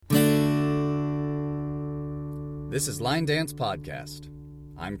This is Line Dance Podcast.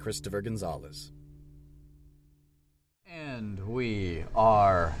 I'm Christopher Gonzalez. And we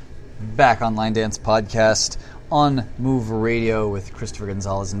are back on Line Dance Podcast on Move Radio with Christopher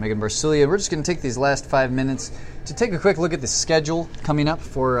Gonzalez and Megan Barsulia. We're just going to take these last 5 minutes to take a quick look at the schedule coming up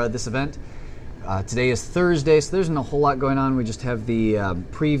for this event. Today is Thursday, so there's not a whole lot going on. We just have the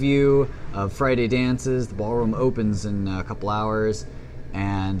preview of Friday dances. The ballroom opens in a couple hours,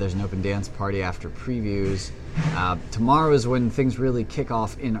 and there's an open dance party after previews. Tomorrow is when things really kick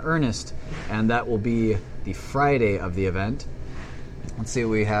off in earnest, and that will be the Friday of the event. Let's see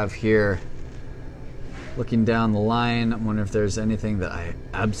what we have here. Looking down the line, I'm wondering if there's anything that I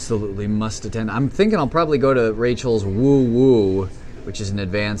absolutely must attend. I'm thinking I'll probably go to Rachel's Woo Woo, which is an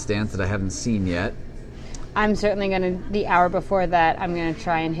advanced dance that I haven't seen yet. I'm certainly going to, the hour before that, I'm going to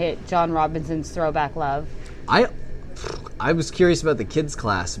try and hit John Robinson's Throwback Love. I was curious about the kids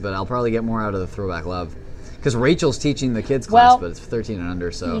class, but I'll probably get more out of the Throwback Love. Because Rachel's teaching the kids class, but it's 13 and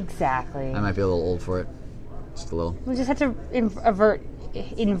under, so exactly. I might be a little old for it. Just a little. We just have to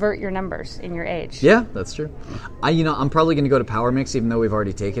invert your numbers in your age. Yeah, that's true. I'm probably going to go to Power Mix, even though we've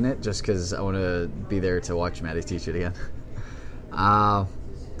already taken it, just because I want to be there to watch Maddie teach it again.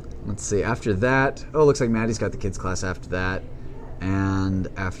 Let's see. After that, it looks like Maddie's got the kids class after that. And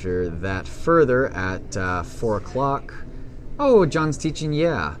after that, further at 4 o'clock, John's teaching,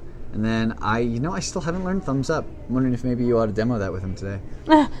 yeah. And then I still haven't learned Thumbs Up. I'm wondering if maybe you ought to demo that with him today.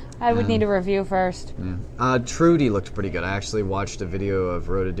 I would need a review first. Yeah. Trudy looked pretty good. I actually watched a video of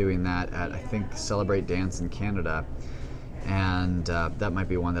Rhoda doing that at, I think, Celebrate Dance in Canada. And that might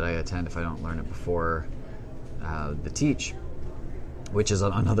be one that I attend if I don't learn it before the teach, which is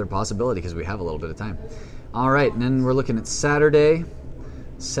another possibility because we have a little bit of time. All right, and then we're looking at Saturday.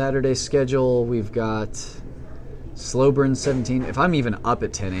 Saturday schedule, we've got Slow Burn 17. If I'm even up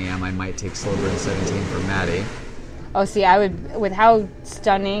at 10 a.m., I might take Slow Burn 17 for Maddie. Oh, see, I would, with how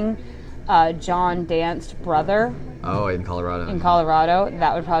stunning John danced Brother. Oh, in Colorado. In Colorado,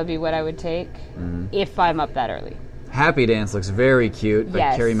 that would probably be what I would take if I'm up that early. Happy Dance looks very cute, but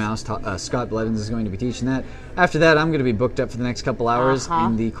yes. Carrie Mouse, Scott Blevins is going to be teaching that. After that, I'm going to be booked up for the next couple hours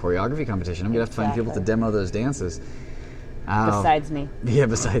in the choreography competition. I'm going to have to find people to demo those dances. Besides me. Yeah,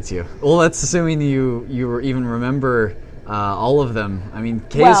 besides you. Well, that's assuming you even remember all of them. I mean,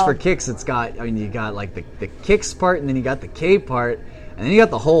 K is for kicks. You got like the kicks part, and then you got the K part, and then you got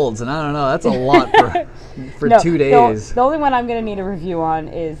the holds, and I don't know, that's a lot for 2 days. The only one I'm going to need a review on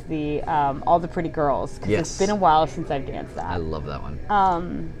is the All the Pretty Girls, because it's been a while since I've danced that. I love that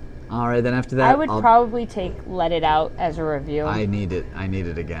one. All right, then after that, I would probably take Let It Out as a review. I need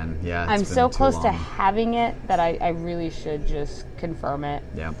it again. Yeah, I'm so close to having it that I really should just confirm it.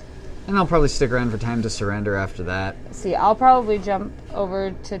 Yeah. And I'll probably stick around for Time to Surrender after that. See, I'll probably jump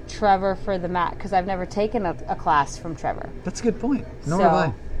over to Trevor for the mat, because I've never taken a class from Trevor. That's a good point. Nor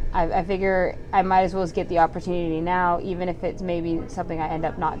have I. I figure I might as well get the opportunity now, even if it's maybe something I end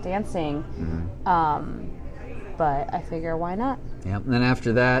up not dancing. But I figure, why not? Yeah, and then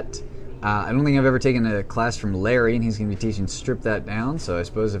after that, I don't think I've ever taken a class from Larry, and he's going to be teaching Strip That Down, so I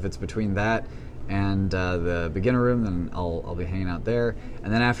suppose if it's between that and the beginner room, then I'll be hanging out there.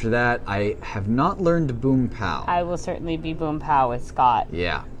 And then after that, I have not learned Boom Pow. I will certainly be Boom Pow with Scott.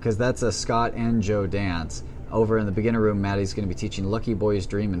 Yeah, because that's a Scott and Joe dance. Over in the beginner room, Maddie's going to be teaching Lucky Boy's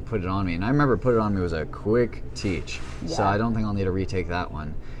Dream and Put It On Me. And I remember Put It On Me was a quick teach, so I don't think I'll need to retake that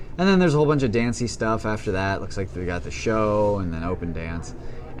one. And then there's a whole bunch of dancey stuff after that. Looks like we got the show and then open dance.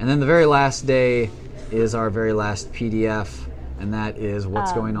 And then the very last day is our very last PDF, and that is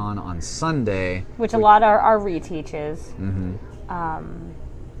what's going on Sunday. Which a lot are reteaches.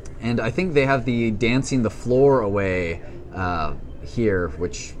 And I think they have the Dancing the Floor Away here,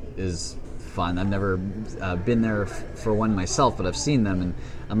 which is fun. I've never been there for one myself, but I've seen them, and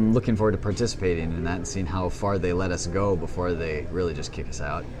I'm looking forward to participating in that and seeing how far they let us go before they really just kick us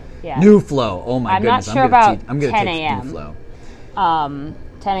out. Yeah. New Flow. Oh my goodness. I'm not sure about I'm going to 10 take a.m. New Flow.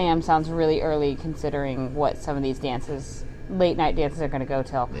 10 a.m. sounds really early considering what some of these dances, late night dances, are going to go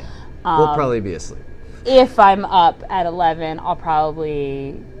till. Yeah. We'll probably be asleep. If I'm up at 11, I'll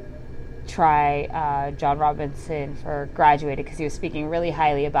probably try John Robinson for Graduated, because he was speaking really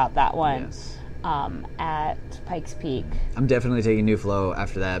highly about that one at Pikes Peak. I'm definitely taking New Flow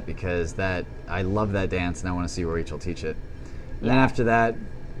after that, because I love that dance and I want to see Rachel teach it. And then after that,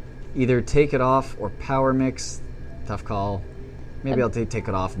 either Take It Off or Power Mix. Tough call. Maybe I'll take It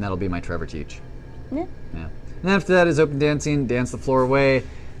Off, and that'll be my Trevor teach. Yeah. And after that is open dancing, Dance the Floor Away.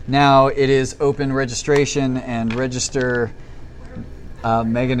 Now it is open registration, and register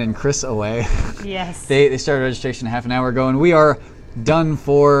Megan and Chris away. Yes. They started registration half an hour ago, and we are done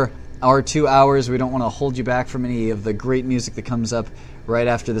for our 2 hours. We don't want to hold you back from any of the great music that comes up right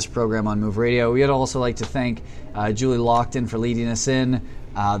after this program on Move Radio. We'd also like to thank Julie Lockton for leading us in.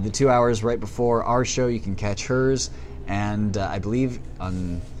 The 2 hours right before our show, you can catch hers. And I believe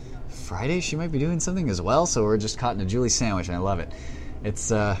on Friday she might be doing something as well. So we're just caught in a Julie sandwich, and I love it.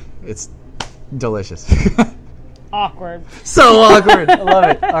 It's delicious. Awkward. So awkward. I love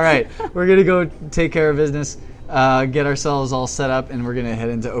it. All right. We're going to go take care of business, get ourselves all set up, and we're going to head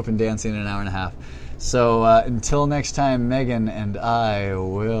into open dancing in an hour and a half. So until next time, Megan and I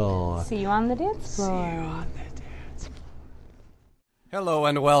will See you on the dance floor. Hello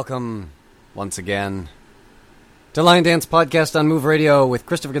and welcome once again to Line Dance Podcast on Move Radio with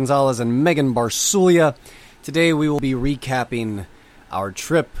Christopher Gonzalez and Megan Barsulia. Today we will be recapping our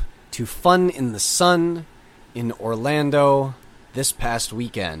trip to Fun in the Sun in Orlando this past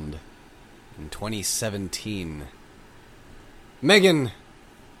weekend in 2017. Megan,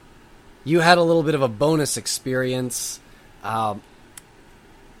 you had a little bit of a bonus experience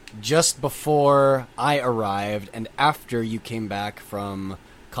just before I arrived and after you came back from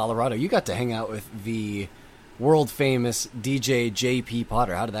Colorado. You got to hang out with the world-famous DJ J.P.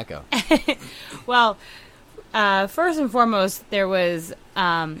 Potter. How did that go? Well, first and foremost, there was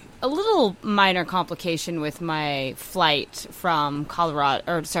a little minor complication with my flight from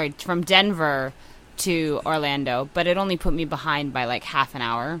from Denver to Orlando, but it only put me behind by like half an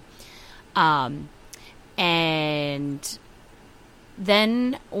hour. And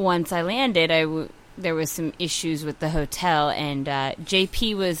then once I landed, there was some issues with the hotel, and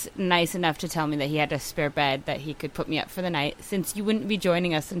JP was nice enough to tell me that he had a spare bed that he could put me up for the night, since you wouldn't be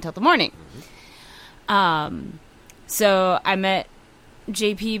joining us until the morning. So I met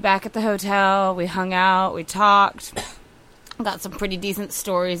JP back at the hotel. We hung out, we talked, got some pretty decent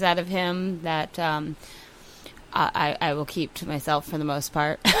stories out of him that I will keep to myself for the most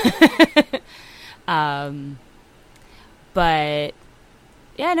part. But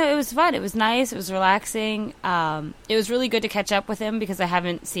yeah, no, it was fun. It was nice. It was relaxing. It was really good to catch up with him because I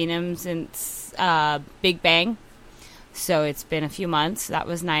haven't seen him since Big Bang. So it's been a few months. That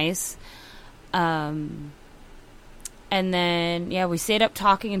was nice. And then, yeah, we stayed up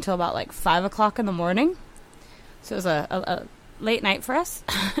talking until about like 5 o'clock in the morning. So it was a late night for us.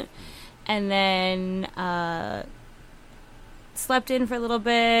 And then slept in for a little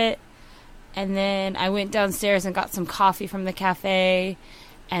bit. And then I went downstairs and got some coffee from the cafe.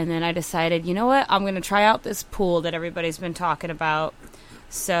 And then I decided, you know what? I'm going to try out this pool that everybody's been talking about.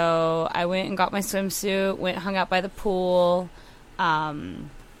 So I went and got my swimsuit, hung out by the pool.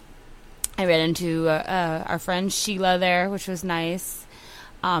 I ran into our friend Sheila there, which was nice.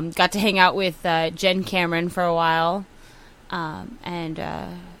 Got to hang out with Jen Cameron for a while. Yeah,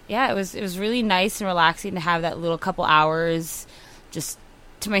 it was really nice and relaxing to have that little couple hours just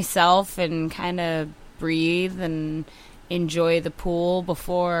to myself and kind of breathe and enjoy the pool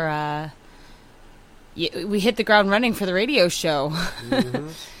before we hit the ground running for the radio show. Mm-hmm.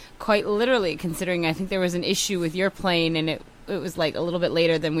 Quite literally, considering I think there was an issue with your plane and it was like a little bit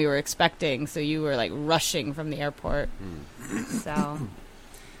later than we were expecting, so you were like rushing from the airport. So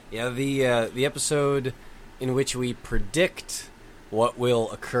yeah, the episode in which we predict what will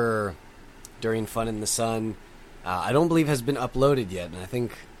occur during Fun in the Sun, I don't believe has been uploaded yet, and I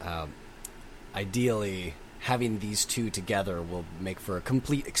think ideally having these two together will make for a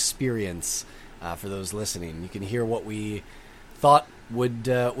complete experience for those listening. You can hear what we thought would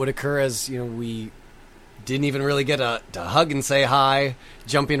occur, as you know, we didn't even really get to hug and say hi,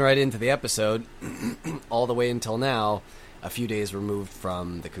 jumping right into the episode, all the way until now, a few days removed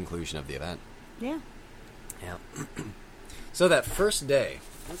from the conclusion of the event. Yeah. So that first day,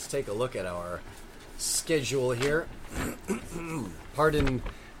 let's take a look at our schedule here. Pardon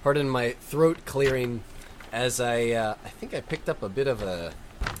my throat clearing, as I think I picked up a bit of a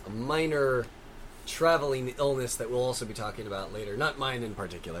minor traveling illness that we'll also be talking about later. Not mine in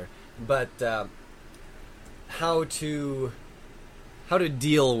particular, but how to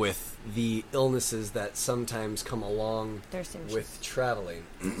deal with the illnesses that sometimes come along with traveling.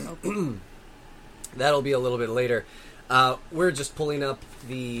 That'll be a little bit later. We're just pulling up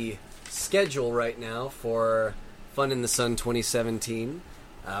the schedule right now for Fun in the Sun 2017,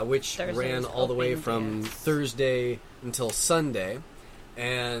 which ran all the way from Thursday until Sunday.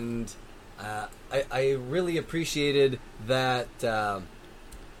 And I really appreciated that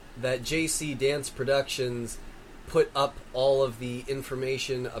that JC Dance Productions put up all of the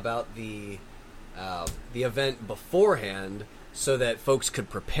information about the event beforehand so that folks could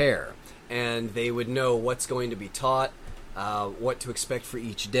prepare and they would know what's going to be taught, what to expect for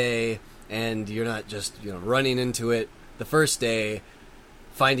each day, and you're not just running into it the first day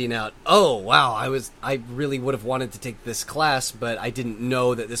finding out, oh wow, I really would have wanted to take this class, but I didn't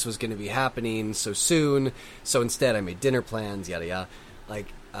know that this was going to be happening so soon. So instead, I made dinner plans, yada yada. Like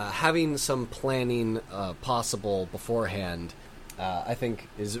having some planning possible beforehand, I think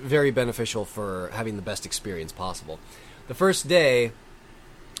is very beneficial for having the best experience possible. The first day,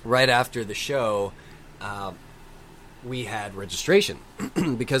 right after the show, we had registration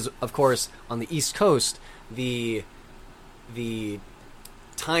because, of course, on the East Coast, the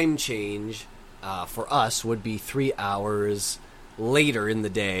time change for us would be 3 hours later in the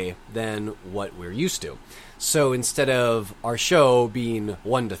day than what we're used to. So instead of our show being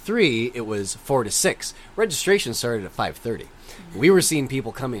 1 to 3, it was 4 to 6. Registration started at 5:30. We were seeing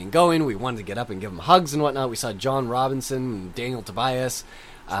people coming and going. We wanted to get up and give them hugs and whatnot. We saw John Robinson and Daniel Tobias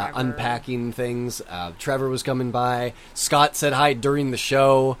unpacking things. Trevor was coming by. Scott said hi during the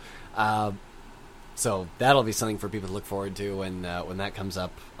show. So that'll be something for people to look forward to when that comes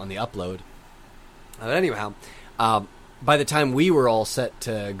up on the upload. But anyhow, by the time we were all set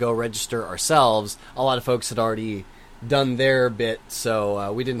to go register ourselves, a lot of folks had already done their bit,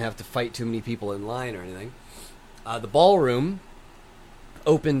 so we didn't have to fight too many people in line or anything. The ballroom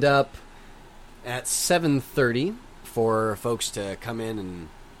opened up at 7:30 for folks to come in and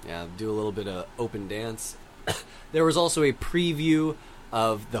do a little bit of open dance. There was also a preview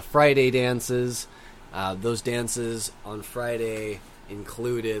of the Friday dances. Those dances on Friday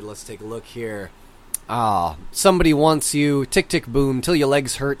included, let's take a look here. Somebody Wants You, Tick Tick Boom, Till Your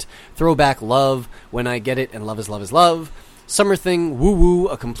Legs Hurt, Throwback Love, When I Get It, and Love is Love is Love. Summer Thing, Woo Woo,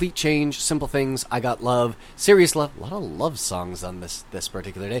 A Complete Change, Simple Things, I Got Love, Serious Love. A lot of love songs on this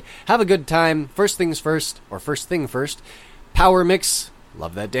particular day. Have a Good Time, First Things First, or First Thing First. Power Mix,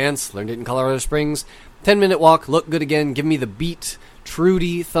 love that dance, learned it in Colorado Springs. 10-Minute Walk, Look Good Again, Give Me the Beat,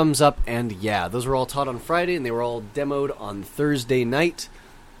 Trudy, Thumbs Up, and yeah, those were all taught on Friday, and they were all demoed on Thursday night.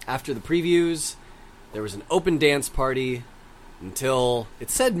 After the previews, there was an open dance party until, it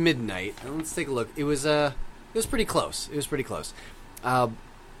said midnight. Now let's take a look. It was pretty close. We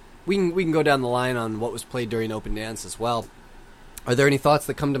can go down the line on what was played during open dance as well. Are there any thoughts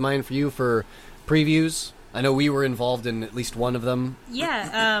that come to mind for you for previews? I know we were involved in at least one of them.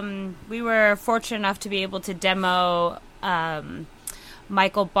 Yeah, we were fortunate enough to be able to demo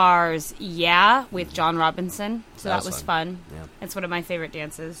Michael Barr's Yeah with John Robinson. So that was fun. Yeah. It's one of my favorite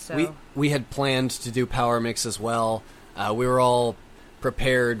dances. So we had planned to do Power Mix as well. We were all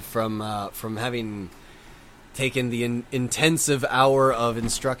prepared from having taken the intensive hour of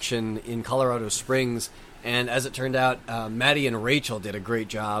instruction in Colorado Springs, and as it turned out, Maddie and Rachel did a great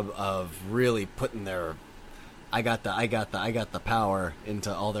job of really putting their I got the power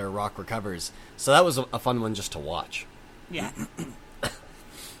into all their rock recovers. So that was a fun one just to watch. Yeah.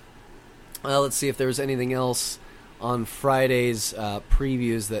 Well, let's see if there was anything else on Friday's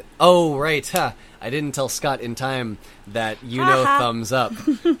previews that... Oh, right. I didn't tell Scott in time that Thumbs Up.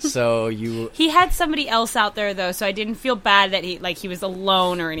 So you... He had somebody else out there, though, so I didn't feel bad that he was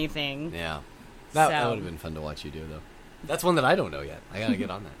alone or anything. Yeah. That would have been fun to watch you do, though. That's one that I don't know yet. I got to get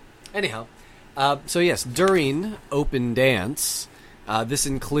on that. Anyhow, so yes, during Open Dance... this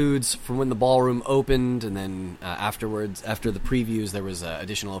includes from when the ballroom opened, and then afterwards, after the previews, there was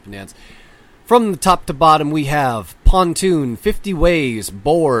additional open dance. From the top to bottom, we have Pontoon, 50 Ways,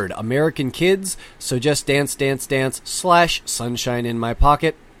 Bored, American Kids, So Just Dance, Dance, Dance, / Sunshine in My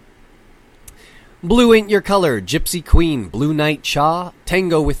Pocket. Blue Ain't Your Color, Gypsy Queen, Blue Night Cha,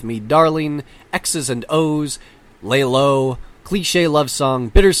 Tango With Me, Darling, X's and O's, Lay Low, Cliche Love Song,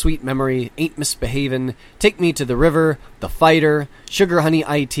 Bittersweet Memory, Ain't Misbehavin', Take Me to the River, The Fighter, Sugar Honey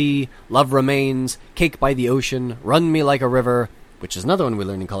IT, Love Remains, Cake by the Ocean, Run Me Like a River, which is another one we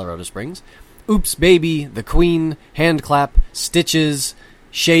learned in Colorado Springs, Oops Baby, The Queen, Hand Clap, Stitches,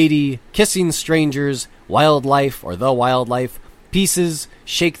 Shady, Kissing Strangers, Wildlife or The Wildlife, Pieces,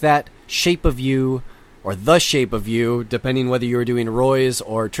 Shake That, Shape of You, or The Shape of You, depending whether you were doing Roy's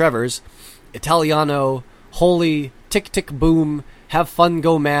or Trevor's, Italiano, Holy, Tick Tick Boom, Have Fun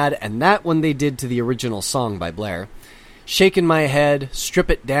Go Mad, and that one they did to the original song by Blair, Shakin' My Head, Strip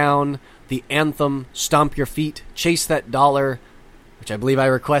It Down, the Anthem, Stomp Your Feet, Chase That Dollar, which I believe I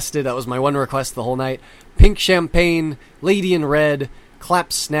requested, that was my one request the whole night, Pink Champagne, Lady in Red,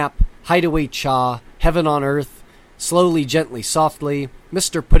 Clap Snap, Hideaway Cha, Heaven on Earth, Slowly Gently Softly,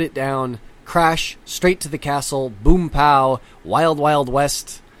 Mr. Put It Down, Crash, Straight to the Castle, Boom Pow, Wild Wild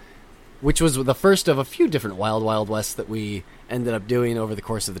West, which was the first of a few different Wild Wild Wests that we ended up doing over the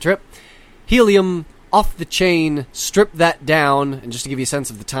course of the trip. Helium, Off the Chain, Strip That Down, and just to give you a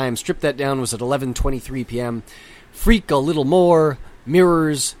sense of the time, Strip That Down was at 11:23 p.m., Freak a Little More,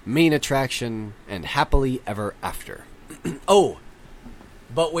 Mirrors, Main Attraction, and Happily Ever After.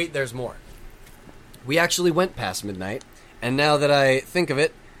 But wait, there's more. We actually went past midnight, and now that I think of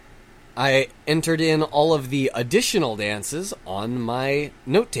it, I entered in all of the additional dances on my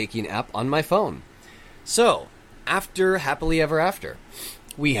note-taking app on my phone. So, after Happily Ever After,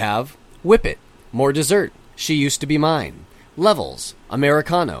 we have Whip It, More Dessert, She Used to Be Mine, Levels,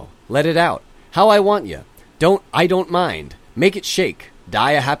 Americano, Let It Out, How I Want Ya, I Don't Mind, Make It Shake,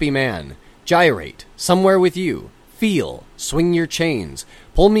 Die a Happy Man, Gyrate, Somewhere With You, Feel, Swing Your Chains,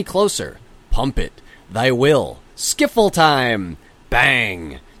 Pull Me Closer, Pump It, Thy Will, Skiffle Time,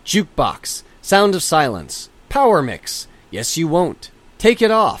 Bang, Jukebox, Sound of Silence, Power Mix, Yes You Won't, Take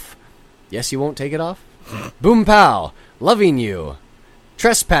It Off, Yes You Won't Take It Off, Boom Pow, Loving You,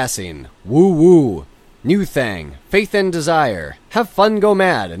 Trespassing, Woo Woo, New Thang, Faith and Desire, Have Fun Go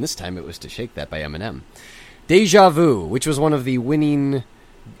Mad, and this time it was To Shake That by Eminem. Deja Vu, which was one of the winning...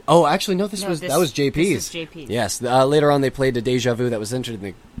 Oh, actually, no, that was JP's. This is JP's. Yes, later on they played a Deja Vu that was entered in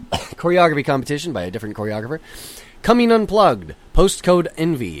the choreography competition by a different choreographer. Coming Unplugged, Postcode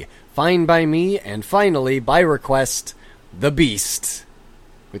Envy, Fine by Me, and finally, by request, The Beast,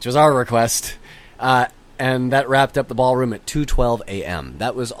 which was our request. And that wrapped up the ballroom at 2:12 a.m.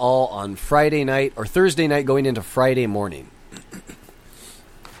 That was all on Friday night, or Thursday night going into Friday morning.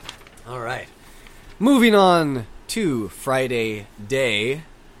 All right. Moving on to Friday day.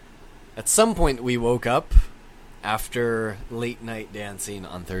 At some point we woke up after late night dancing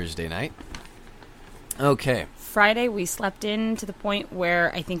on Thursday night. Okay. Friday we slept in to the point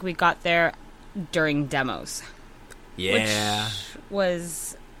where I think we got there during demos. Yeah. Which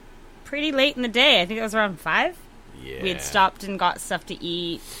was pretty late in the day. I think it was around 5. Yeah. We had stopped and got stuff to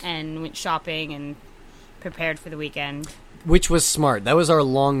eat and went shopping and prepared for the weekend. Which was smart. That was our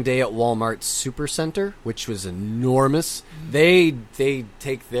long day at Walmart Supercenter, which was enormous. They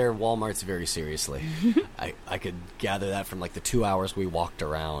take their Walmarts very seriously. I could gather that from like the 2 hours we walked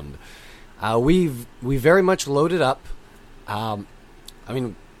around. We very much loaded up. I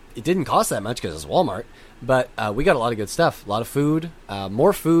mean, it didn't cost that much because it's Walmart, but we got a lot of good stuff. A lot of food,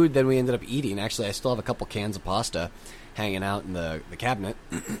 more food than we ended up eating. Actually, I still have a couple cans of pasta hanging out in the cabinet.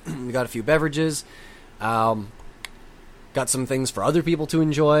 We got a few beverages. Got some things for other people to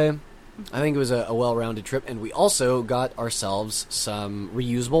enjoy. I think it was a well-rounded trip. And we also got ourselves some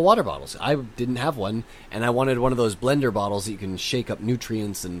reusable water bottles. I didn't have one, and I wanted one of those blender bottles that you can shake up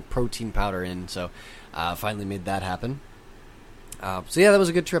nutrients and protein powder in. So finally made that happen. So yeah, that was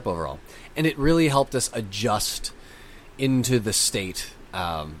a good trip overall. And it really helped us adjust into the state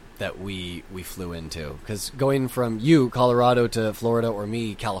that we flew into. Because going from you, Colorado, to Florida, or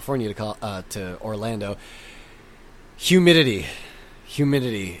me, California, to Orlando... Humidity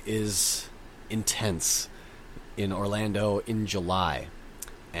is intense in Orlando in July.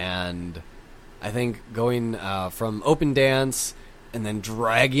 And I think going from open dance and then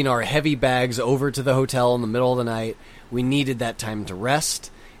dragging our heavy bags over to the hotel in the middle of the night, we needed that time to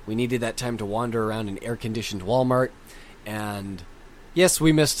rest. We needed that time to wander around an air-conditioned Walmart. And yes,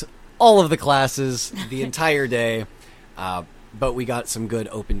 we missed all of the classes the entire day, but we got some good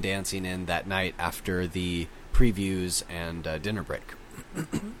open dancing in that night after the previews and dinner break.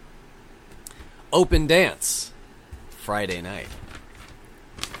 Open dance Friday night.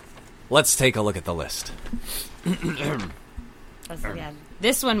 Let's take a look at the list.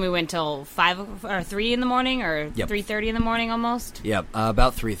 This one we went till 5 or 3 in the morning, or 3:30 in the morning almost. Yep,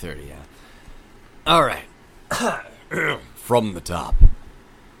 about 3:30. Yeah. All right. From the top.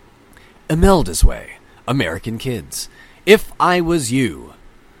 Imelda's Way, American Kids, If I Was You,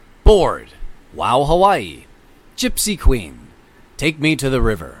 Bored, Wow Hawaii, Gypsy Queen, Take Me to the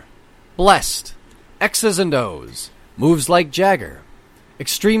River, Blessed, X's and O's, Moves Like Jagger,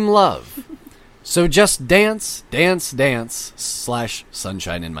 Extreme Love, So Just Dance, Dance, Dance, /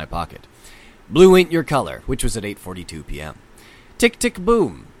 Sunshine in My Pocket, Blue Ain't Your Color, which was at 8:42 p.m., Tick Tick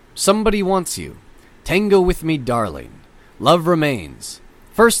Boom, Somebody Wants You, Tango With Me Darling, Love Remains,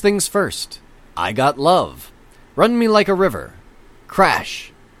 First Things First, I Got Love, Run Me Like a River,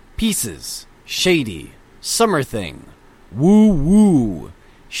 Crash, Pieces, Shady, Summer Thing, Woo Woo,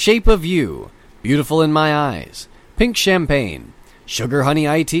 Shape of You, Beautiful in My Eyes, Pink Champagne, Sugar Honey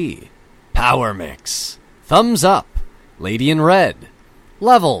IT, Power Mix, Thumbs Up, Lady in Red,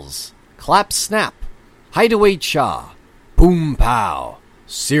 Levels, Clap Snap, Hideaway Cha, Boom Pow,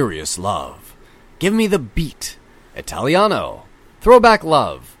 Serious Love, Give Me the Beat, Italiano, Throwback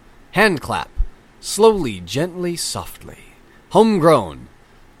Love, Hand Clap, Slowly, Gently, Softly, Homegrown,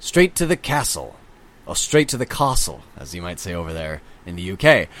 Straight to the Castle, Straight to the Castle, as you might say over there in the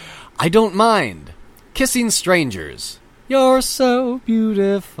UK, I Don't Mind, Kissing Strangers, You're So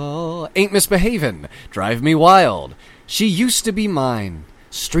Beautiful, Ain't Misbehavin', Drive Me Wild, She Used to Be Mine,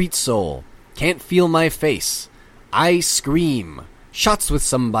 Street soul. Can't feel my face. I scream. Shots with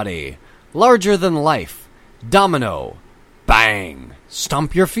somebody. Larger than life. Domino. Bang.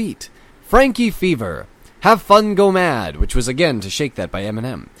 Stomp your feet. Frankie fever. Have fun, go mad, which was again to Shake That by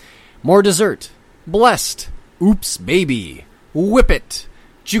Eminem. More dessert. Blessed. Oops, baby. Whip it.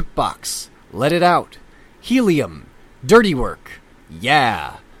 Jukebox. Let it out. Helium. Dirty work.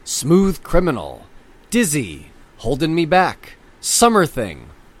 Yeah. Smooth criminal. Dizzy. Holding me back. Summer thing.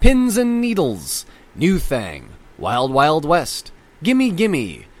 Pins and needles. New thing. Wild Wild West. Gimme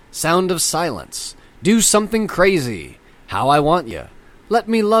gimme. Sound of silence. Do something crazy. How I want you. Let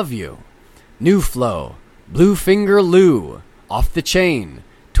me love you. New flow. Blue finger Lou. Off the chain.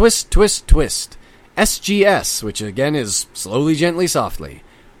 Twist twist twist. SGS, which again is slowly gently softly.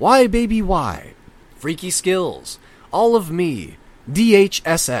 Why baby why? Freaky skills. All of me.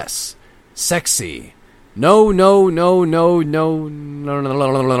 DHSS. Sexy. No, no, no, no, no, no, no,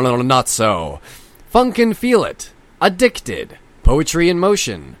 no, no, no, not so. Funk and feel it. Addicted. Poetry in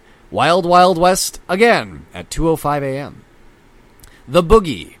motion. Wild Wild West again at 2:05 a.m. The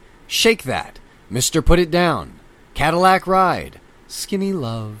Boogie. Shake That. Mr. Put It Down. Cadillac Ride. Skinny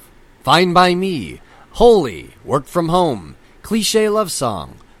Love. Fine by Me. Holy. Work from Home. Cliche Love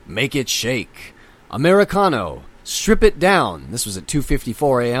Song. Make It Shake. Americano. Strip It Down. This was at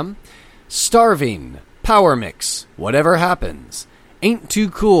 2:54 a.m. Starving. Power Mix. Whatever Happens. Ain't Too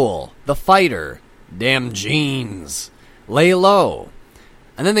Cool. The Fighter. Damn Jeans. Lay Low.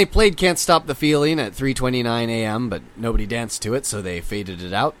 And then they played Can't Stop the Feeling at 3:29 a.m., but nobody danced to it, so they faded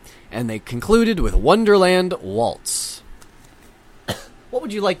it out. And they concluded with Wonderland Waltz. What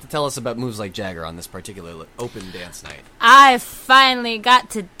would you like to tell us about Moves Like Jagger on this particular open dance night? I finally got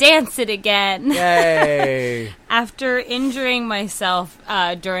to dance it again. Yay! After injuring myself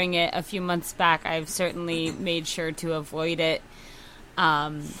during it a few months back, I've certainly made sure to avoid it,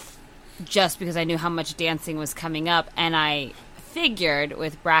 just because I knew how much dancing was coming up, and I figured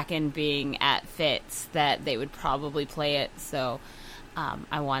with Bracken being at Fitz that they would probably play it, so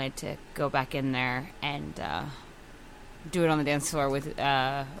I wanted to go back in there and do it on the dance floor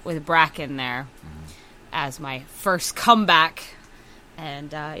with Bracken there as my first comeback.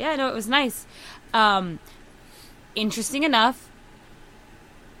 And yeah, no, it was nice. Interesting enough,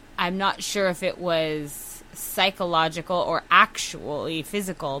 I'm not sure if it was psychological or actually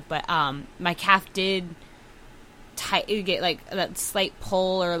physical, but my calf did get like that slight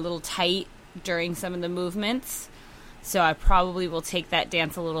pull or a little tight during some of the movements. So I probably will take that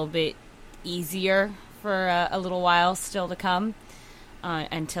dance a little bit easier for a little while still to come,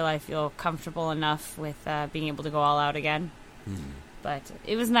 until I feel comfortable enough with being able to go all out again. But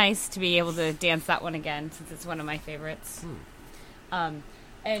it was nice to be able to dance that one again, since it's one of my favorites. And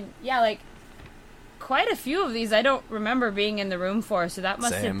yeah, like quite a few of these I don't remember being in the room for, so that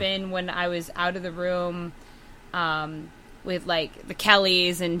must have been when I was out of the room with like the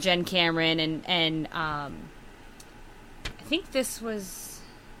Kellys and Jen Cameron and I think this was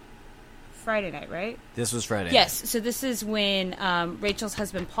Friday night, right? This was Friday Yes, night. so this is when Rachel's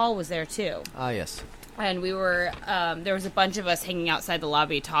husband Paul was there too. Ah, yes. And we were, there was a bunch of us hanging outside the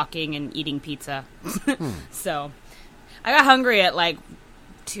lobby talking and eating pizza. So I got hungry at like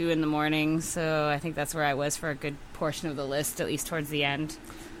 2 a.m, so I think that's where I was for a good portion of the list, at least towards the end.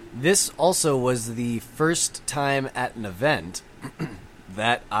 This also was the first time at an event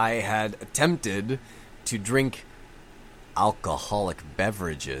that I had attempted to drink alcoholic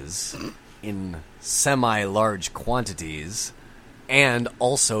beverages in semi-large quantities and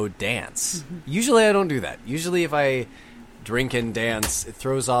also dance. Usually I don't do that. Usually if I drink and dance, it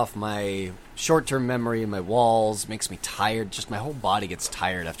throws off my short-term memory, my walls, makes me tired. Just my whole body gets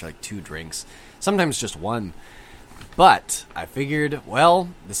tired after like 2 drinks. Sometimes just 1. But I figured, well,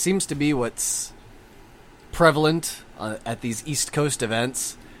 this seems to be what's prevalent at these East Coast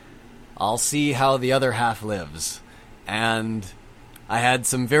events. I'll see how the other half lives. And I had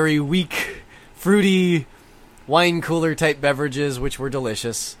some very weak, fruity, wine cooler type beverages, which were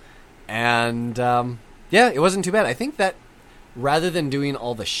delicious. And yeah, it wasn't too bad. I think that rather than doing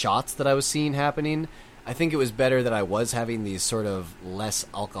all the shots that I was seeing happening, I think it was better that I was having these sort of less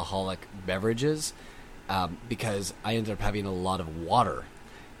alcoholic beverages, because I ended up having a lot of water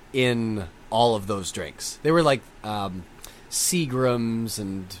in all of those drinks. They were like Seagram's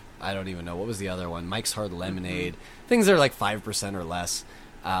and I don't even know, what was the other one? Mike's Hard Lemonade. Things that are like 5% or less.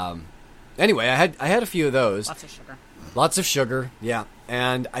 Anyway, I had a few of those. Lots of sugar, yeah.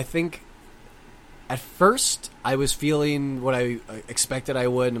 And I think at first I was feeling what I expected I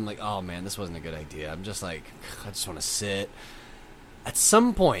would, and I'm like, oh man, this wasn't a good idea. I'm just like, I just want to sit. At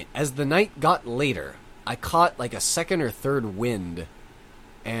some point, as the night got later, I caught like a second or third wind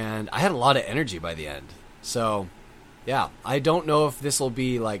and I had a lot of energy by the end. So, yeah, I don't know if this will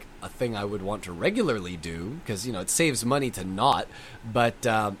be like a thing I would want to regularly do, because, it saves money to not,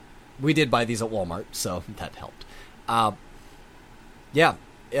 but we did buy these at Walmart, so that helped. Yeah,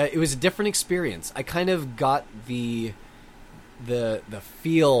 it was a different experience. I kind of got the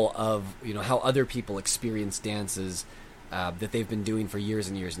feel of, how other people experience dances that they've been doing for years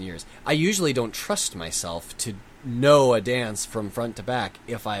and years and years. I usually don't trust myself to know a dance from front to back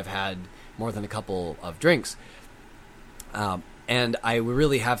if I've had more than a couple of drinks. And I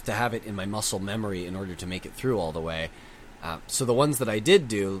really have to have it in my muscle memory in order to make it through all the way. So the ones that I did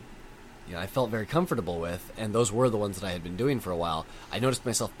do, I felt very comfortable with, and those were the ones that I had been doing for a while. I noticed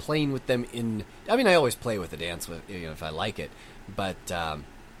myself playing with them I always play with the dance if I like it, but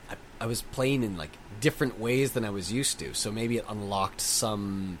I was playing in like different ways than I was used to. So maybe it unlocked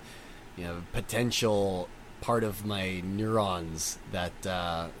some, potential part of my neurons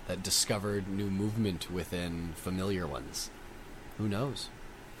that discovered new movement within familiar ones. Who knows?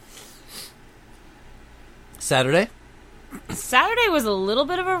 Saturday was a little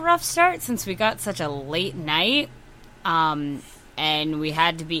bit of a rough start since we got such a late night, and we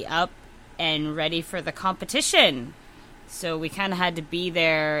had to be up and ready for the competition. So we kind of had to be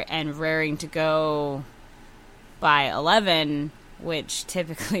there and raring to go by 11, which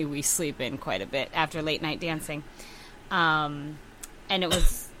typically we sleep in quite a bit after late night dancing. And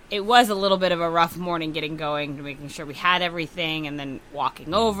it was a little bit of a rough morning getting going, making sure we had everything, and then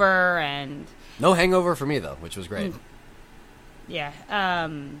walking over. And no hangover for me, though, which was great. Yeah.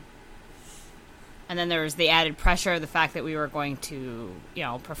 And then there was the added pressure of the fact that we were going to,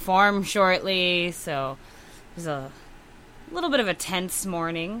 perform shortly. So it was a little bit of a tense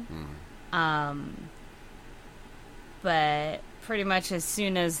morning. But pretty much as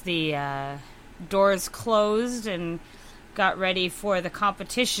soon as the doors closed and got ready for the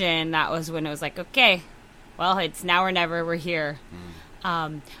competition, that was when it was like, okay, well, it's now or never. We're here.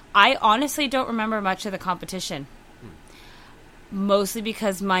 I honestly don't remember much of the competition. Mostly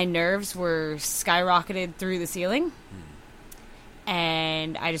because my nerves were skyrocketed through the ceiling.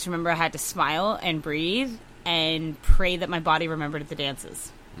 And I just remember I had to smile and breathe and pray that my body remembered the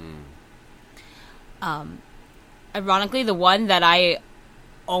dances. Ironically, the one that I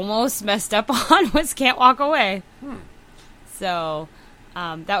almost messed up on was Can't Walk Away. So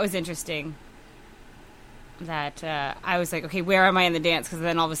that was interesting. That I was like, okay, where am I in the dance? Because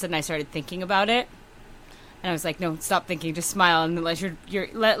then all of a sudden I started thinking about it. And I was like, no, stop thinking, just smile and let it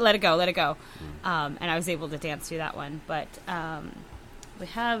go. And I was able to dance through that one. But we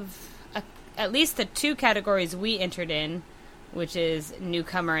have at least the two categories we entered in, which is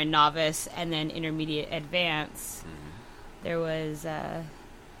newcomer and novice, and then intermediate advance. There was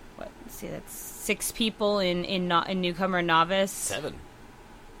that's 6 people in newcomer and novice. 7.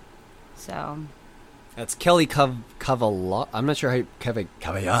 So that's Kelly Cavallaro. I'm not sure how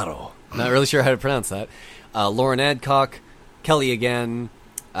Cavallaro. Not really sure how to pronounce that. Lauren Adcock, Kelly again,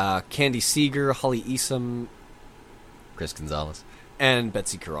 Candy Seeger, Holly Easom, Chris Gonzalez, and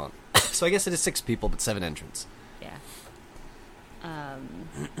Betsy Caron. So I guess it is 6 people, but 7 entrants. Yeah. And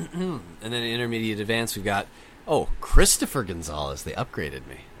then in intermediate advance, we've got, Christopher Gonzalez. They upgraded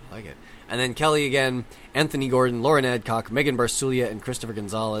me. I like it. And then Kelly again, Anthony Gordon, Lauren Adcock, Megan Barsulia, and Christopher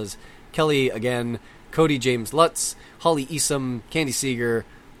Gonzalez. Kelly again, Cody James Lutz, Holly Easom, Candy Seeger,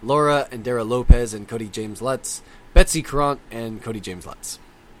 Laura and Dara Lopez and Cody James Lutz, Betsy Carant and Cody James Lutz.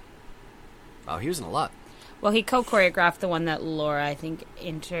 Wow, he was in a lot. Well, he co-choreographed the one that Laura, I think,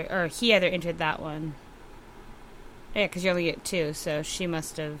 he either entered that one. Yeah, because you only get 2, so she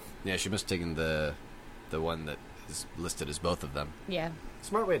must have... Yeah, she must have taken the one that is listed as both of them. Yeah.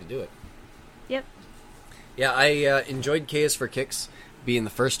 Smart way to do it. Yep. Yeah, I enjoyed Chaos for Kicks being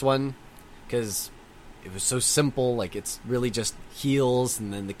the first one, because it was so simple. Like, it's really just heels,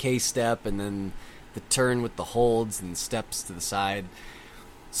 and then the K-step, and then the turn with the holds and steps to the side.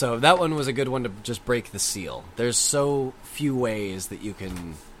 So that one was a good one to just break the seal. There's so few ways that you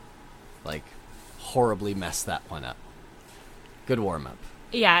can, horribly mess that one up. Good warm-up.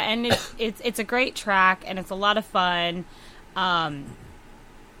 Yeah, and it's a great track, and it's a lot of fun. And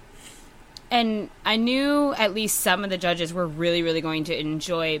I knew at least some of the judges were really, really going to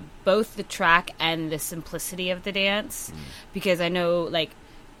enjoy both the track and the simplicity of the dance. Because I know,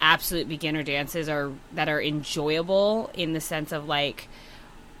 absolute beginner dances that are enjoyable in the sense of,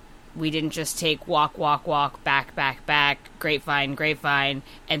 we didn't just take walk, walk, walk, back, back, back, grapevine, grapevine,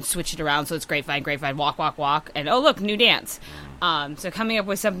 and switch it around so it's grapevine, grapevine, walk, walk, walk, and, oh, look, new dance. So coming up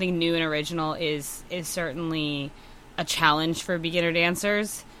with something new and original is certainly a challenge for beginner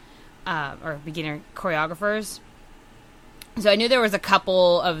dancers. Or beginner choreographers. So I knew there was a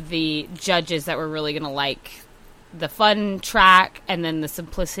couple of the judges that were really going to like the fun track and then the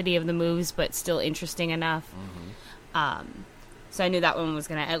simplicity of the moves, but still interesting enough. So I knew that one was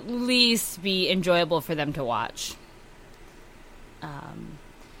going to at least be enjoyable for them to watch.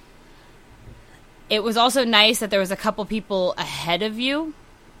 It was also nice that there was a couple people ahead of you.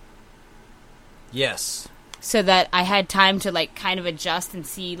 Yes. So that I had time to, like, kind of adjust and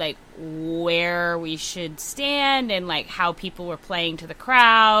see, like, where we should stand and, like, how people were playing to the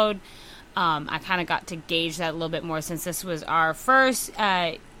crowd. I kind of got to gauge that a little bit more since this was our first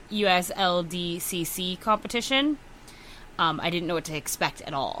USLDCC competition. I didn't know what to expect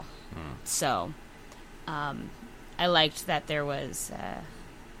at all. So I liked that there was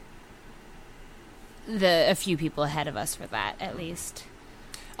a few people ahead of us for that, at least.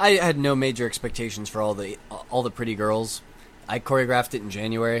 I had no major expectations for all the pretty girls. I choreographed it in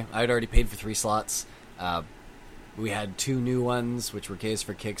January. I had already paid for 3 slots. We had 2 new ones, which were K's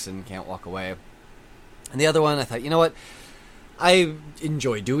for Kicks and Can't Walk Away. And the other one, I thought, you know what? I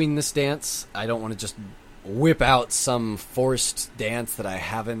enjoy doing this dance. I don't want to just whip out some forced dance that I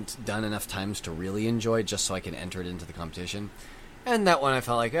haven't done enough times to really enjoy just so I can enter it into the competition. And that one I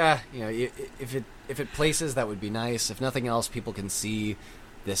felt like, if it places, that would be nice. If nothing else, people can see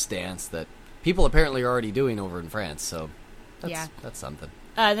this dance that people apparently are already doing over in France. So that's something.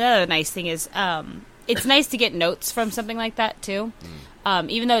 The other nice thing is it's nice to get notes from something like that, too.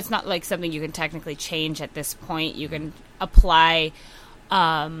 Even though it's not like something you can technically change at this point, you can apply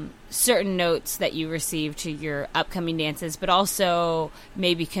certain notes that you receive to your upcoming dances, but also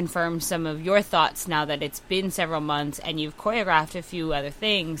maybe confirm some of your thoughts now that it's been several months and you've choreographed a few other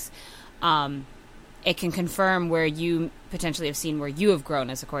things. It can confirm where you potentially have seen where you have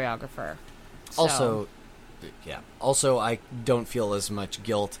grown as a choreographer. So. Also, I don't feel as much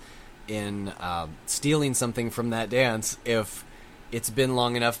guilt in stealing something from that dance if it's been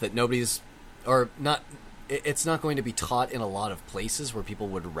long enough that it's not going to be taught in a lot of places where people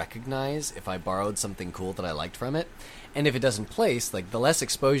would recognize if I borrowed something cool that I liked from it. And if it doesn't place, like, the less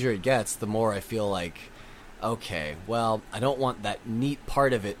exposure it gets, the more I feel like, okay, well, I don't want that neat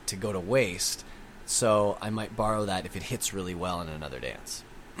part of it to go to waste, so I might borrow that if it hits really well in another dance.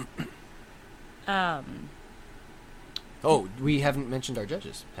 Oh, we haven't mentioned our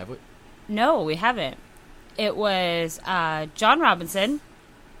judges, have we? No, we haven't. It was John Robinson,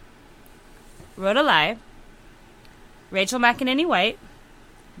 Rhoda Lai, Rachel McEnany White,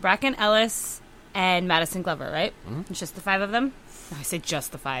 Bracken Ellis, and Madison Glover, right? Mm-hmm. It's just the 5 of them? I say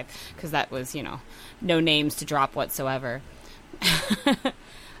just the 5, because that was, no names to drop whatsoever.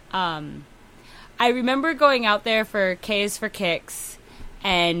 I remember going out there for K's for Kicks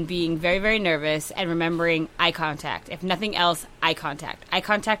and being very, very nervous and remembering eye contact. If nothing else, eye contact. Eye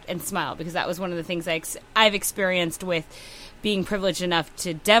contact and smile, because that was one of the things I've experienced with being privileged enough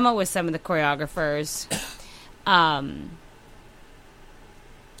to demo with some of the choreographers.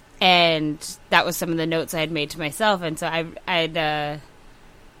 And that was some of the notes I had made to myself. And so I'd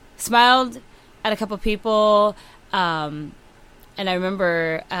smiled at a couple people. And I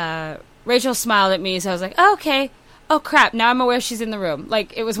remember Rachel smiled at me, so I was like, oh, okay. Oh, crap, now I'm aware she's in the room.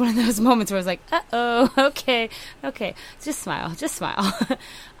 Like, it was one of those moments where I was like, uh-oh, okay. Just smile.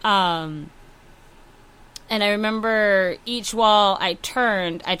 And I remember each wall I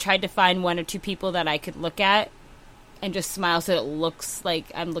turned, I tried to find 1 or 2 people that I could look at and just smile so it looks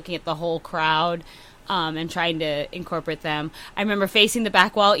like I'm looking at the whole crowd and trying to incorporate them. I remember facing the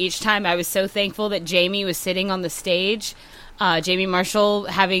back wall each time. I was so thankful that Jamie was sitting on the stage. Jamie Marshall,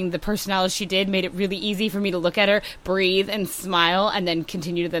 having the personality she did, made it really easy for me to look at her, breathe, and smile, and then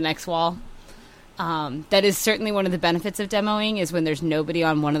continue to the next wall. That is certainly one of the benefits of demoing, is when there's nobody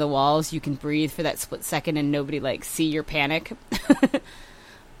on one of the walls, you can breathe for that split second and nobody, see your panic.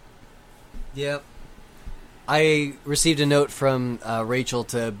 Yep. I received a note from Rachel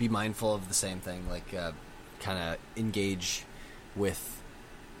to be mindful of the same thing, kind of engage with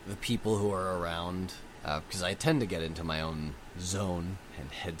the people who are around, because I tend to get into my own zone and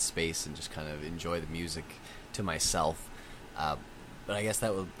headspace and just kind of enjoy the music to myself. But I guess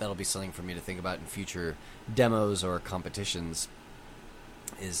that'll be something for me to think about in future demos or competitions,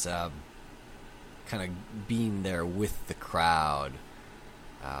 is kind of being there with the crowd,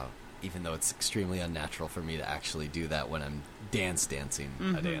 even though it's extremely unnatural for me to actually do that when I'm dancing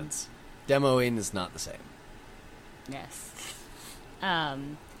a dance. Demoing is not the same. Yes.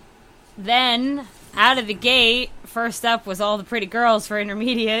 Then, out of the gate, first up was all the pretty girls for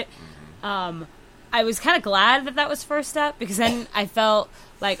intermediate. I was kind of glad that was first up, because then I felt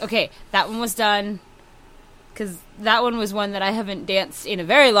like, okay, that one was done, because that one was one that I haven't danced in a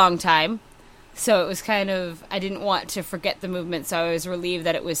very long time. So it was kind of, I didn't want to forget the movement, so I was relieved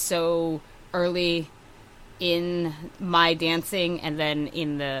that it was so early in my dancing and then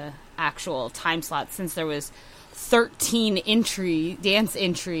in the actual time slot, since there was 13 dance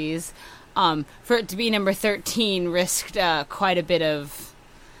entries. For it to be number 13 risked quite a bit of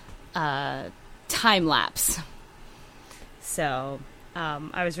time lapse. So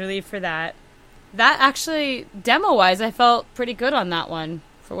I was relieved for that. That actually, demo-wise, I felt pretty good on that one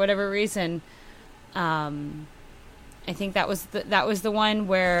for whatever reason. I think that was the one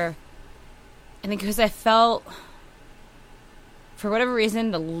where I think because I felt, for whatever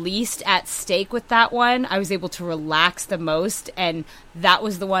reason, the least at stake with that one. I was able to relax the most, and that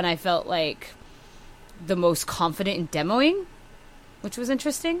was the one I felt like the most confident in demoing, which was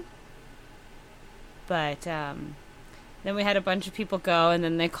interesting. But then we had a bunch of people go, and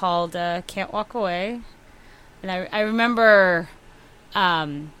then they called Can't Walk Away. And I remember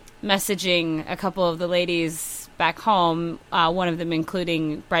messaging a couple of the ladies back home, one of them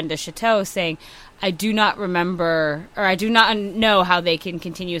including Brenda Chateau, saying, I do not remember, or I do not know how they can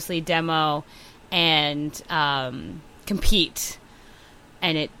continuously demo and compete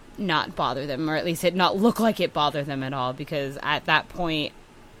and it not bother them, or at least it not look like it bothered them at all, because at that point,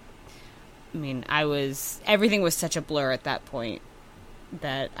 I mean, everything was such a blur at that point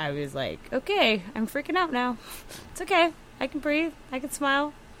that I was like, okay, I'm freaking out now. It's okay. I can breathe. I can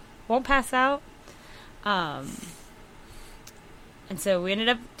smile. Won't pass out. And so we ended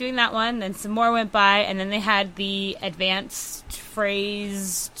up doing that one. Then some more went by, and then they had the advanced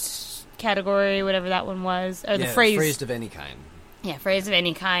phrased category, whatever that one was. Or the phrased of any kind. Yeah, phrased of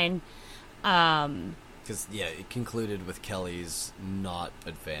any kind. Because, it concluded with Kelly's not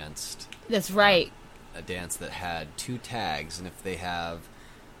advanced. That's right. A dance that had 2 tags, and if they have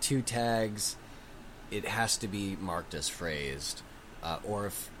 2 tags, it has to be marked as phrased. Or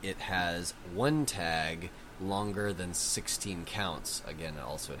if it has 1 tag longer than 16 counts, again,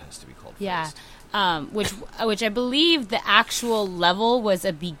 also it has to be called phrased. Yeah, which I believe the actual level was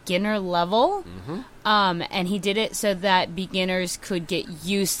a beginner level. Mm-hmm. And he did it so that beginners could get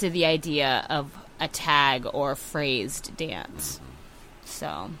used to the idea of a tag or phrased dance. Mm-hmm.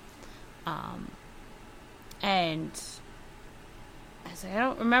 So, and I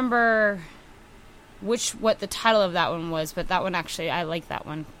don't remember what the title of that one was, but that one actually, I like that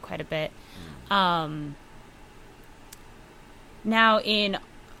one quite a bit. Now I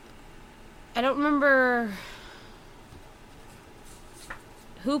don't remember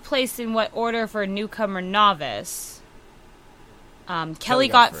who placed in what order for newcomer novice. Kelly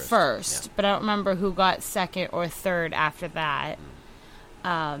got first, but I don't remember who got second or third after that.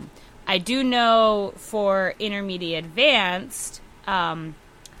 I do know for intermediate advanced,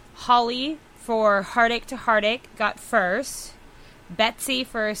 Holly for Heartache to Heartache got first. Betsy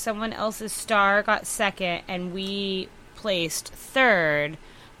for Someone Else's Star got second, and we placed third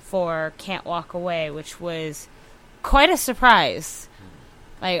for Can't Walk Away, which was quite a surprise.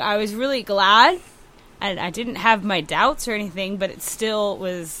 Like, I was really glad, and I didn't have my doubts or anything, but it still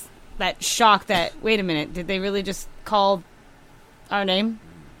was that shock that, wait a minute, did they really just call our name?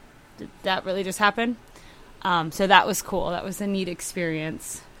 Did that really just happen? So that was cool. That was a neat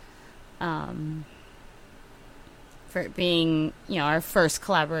experience. For it being, our first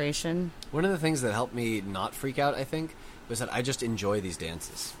collaboration. One of the things that helped me not freak out, I think, was that I just enjoy these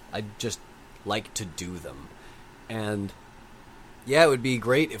dances. I just like to do them. And, it would be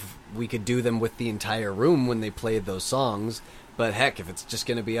great if we could do them with the entire room when they played those songs. But heck, if it's just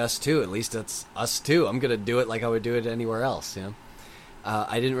going to be us two, at least it's us two. I'm going to do it like I would do it anywhere else,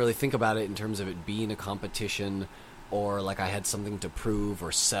 I didn't really think about it in terms of it being a competition or like I had something to prove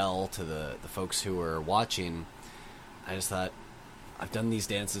or sell to the folks who were watching. I just thought, I've done these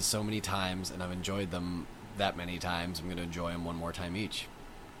dances so many times and I've enjoyed them that many times. I'm going to enjoy them one more time each.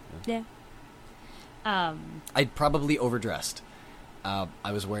 Yeah. I'd probably overdressed.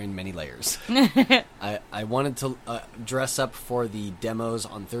 I was wearing many layers. I wanted to dress up for the demos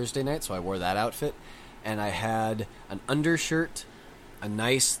on Thursday night, so I wore that outfit. And I had an undershirt, a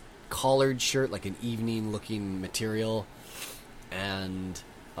nice collared shirt, like an evening-looking material, and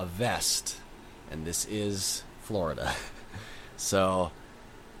a vest. And this is Florida. So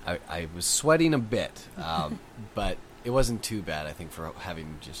I was sweating a bit, but it wasn't too bad, I think, for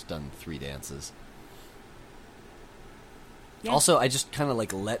having just done 3 dances. Yeah. Also, I just kind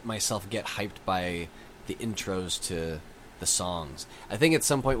of let myself get hyped by the intros to the songs. I think at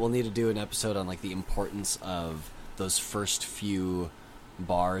some point we'll need to do an episode on the importance of those first few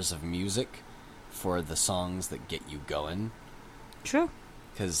bars of music for the songs that get you going. True.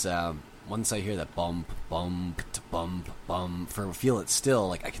 Because once I hear that bump, bump, bump, bump, for Feel It Still,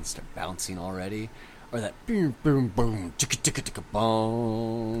 like, I can start bouncing already. Or that boom, boom, boom, ticka, ticka, ticka,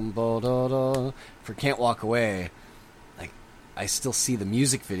 boom, da, da. For Can't Walk Away, like, I still see the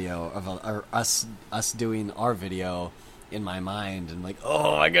music video of us doing our video in my mind, and like,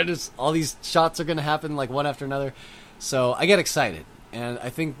 oh my goodness, all these shots are going to happen, like, one after another. So I get excited. And I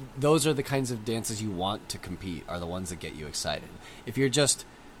think those are the kinds of dances you want to compete, are the ones that get you excited. If you're just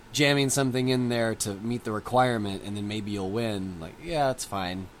jamming something in there to meet the requirement and then maybe you'll win, like, yeah, it's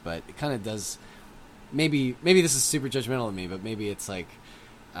fine. But it kind of does... Maybe this is super judgmental of me, but maybe it's like,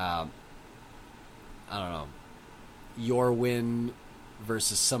 I don't know, your win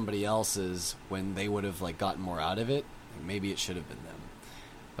versus somebody else's when they would have, like, gotten more out of it. Maybe it should have been them.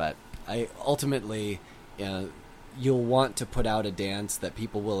 But I ultimately... you'll want to put out a dance that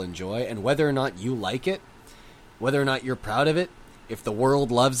people will enjoy, and whether or not you like it, whether or not you're proud of it, if the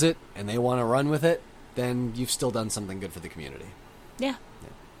world loves it and they want to run with it, then you've still done something good for the community. Yeah.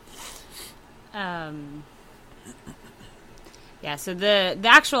 Yeah, so the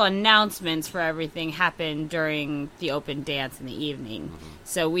actual announcements for everything happened during the open dance in the evening. Mm-hmm.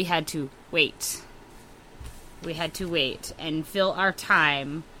 So we had to wait. We had to wait and fill our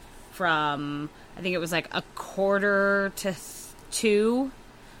time from... I think it was like 1:45 to 2.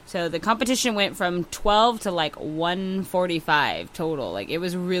 So the competition went from 12 to like 1:45 total. Like, it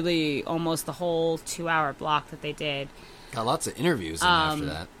was really almost the whole 2-hour block that they did. Got lots of interviews in after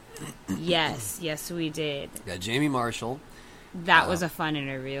that. Yes, we did. Got Jamie Marshall. That was a fun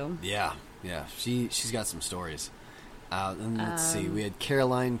interview. Yeah. She's got some stories. And let's see. We had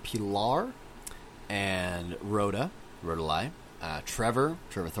Caroline Pilar and Rhoda Lai, Trevor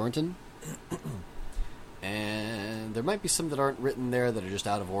Thornton. And there might be some that aren't written there that are just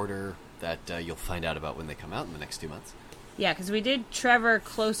out of order that you'll find out about when they come out in the next 2 months. Yeah, because we did Trevor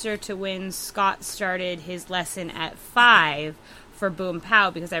closer to when Scott started his lesson at 5 for Boom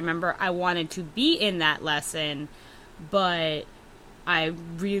Pow, because I remember I wanted to be in that lesson, but I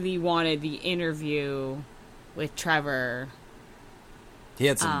really wanted the interview with Trevor. He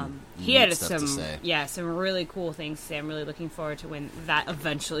had some stuff to say. Yeah, some really cool things to say. I'm really looking forward to when that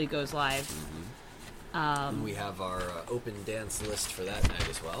eventually goes live. Mm-hmm. And we have our open dance list for that night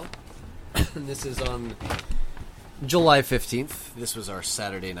as well. And this is on July 15th. This was our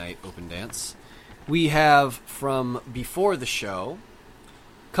Saturday night open dance. We have from before the show,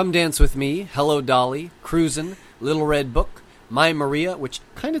 Come Dance With Me, Hello Dolly, Cruisin', Little Red Book, My Maria, which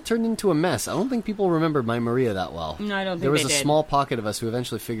kind of turned into a mess. I don't think people remember My Maria that well. No, I don't think there was they a did. small pocket of us who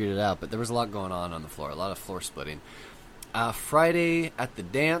eventually figured it out, but there was a lot going on the floor, a lot of floor splitting. Friday at the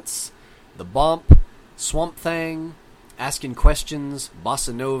Dance, The Bump, Swamp Thang, Asking Questions,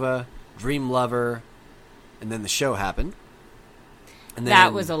 Bossa Nova, Dream Lover, and then the show happened. And then,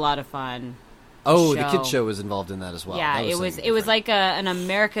 that was a lot of fun. Oh, the kids show was involved in that as well. Yeah, it was like an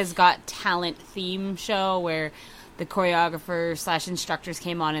America's Got Talent theme show where the choreographers / instructors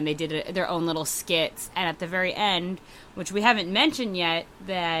came on and they did their own little skits. And at the very end, which we haven't mentioned yet,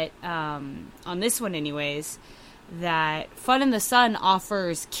 that on this one anyways, that Fun in the Sun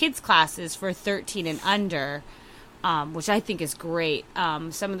offers kids classes for 13 and under, which I think is great.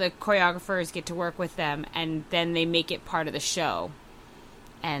 Some of the choreographers get to work with them, and then they make it part of the show.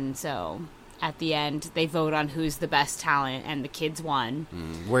 And so at the end, they vote on who's the best talent, and the kids won.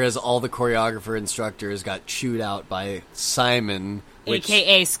 Whereas all the choreographer instructors got chewed out by Simon,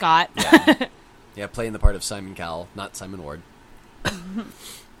 a.k.a. Scott. Yeah, playing the part of Simon Cowell, not Simon Ward.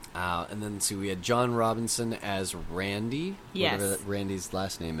 And then, we had John Robinson as Randy. Yes. Whatever Randy's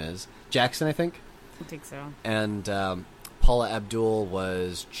last name is. Jackson, I think. I think so. And Paula Abdul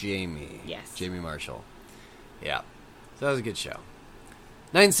was Jamie. Yes. Jamie Marshall. Yeah. So that was a good show.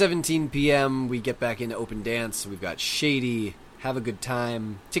 9:17 p.m., we get back into open dance. We've got Shady, Have a Good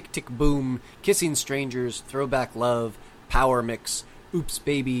Time, Tick Tick Boom, Kissing Strangers, Throwback Love, Power Mix, Oops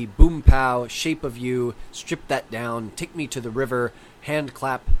Baby, Boom Pow, Shape of You, Strip That Down, Take Me to the River, Hand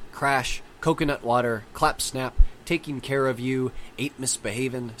Clap, Crash, Coconut Water, Clap Snap, Taking Care of You, 8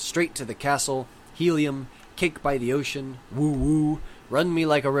 Misbehavin', Straight to the Castle, Helium, Cake by the Ocean, Woo Woo, Run Me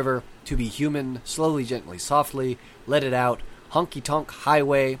Like a River, To Be Human, Slowly Gently Softly, Let It Out, Honky Tonk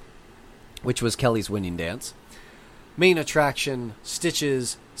Highway, which was Kelly's winning dance, Main Attraction,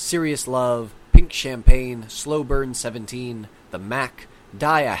 Stitches, Serious Love, Pink Champagne, Slow Burn 17, The Mac,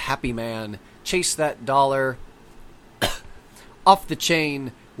 Die a Happy Man, Chase That Dollar, Off the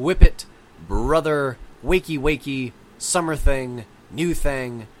Chain, Whip It, Brother, Wakey Wakey, Summer Thing, New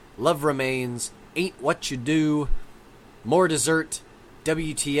Thing, Love Remains, Ain't What You Do, More Dessert,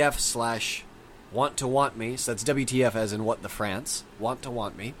 WTF / Want to Want Me, so that's WTF as in What the France, Want to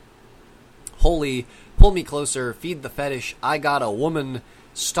Want Me, holy, pull me closer, feed the fetish, I got a woman,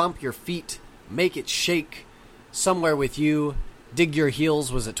 stomp your feet, make it shake, somewhere with you, dig your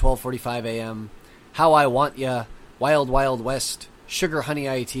heels was at 12:45 a.m., how I want ya, wild wild west, sugar honey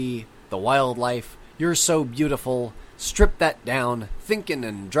IT, the wildlife, you're so beautiful, strip that down, thinkin'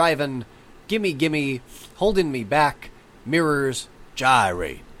 and drivin', gimme gimme, holding me back, mirrors,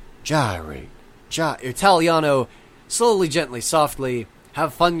 gyrate, gyrate, Italiano, slowly, gently, softly,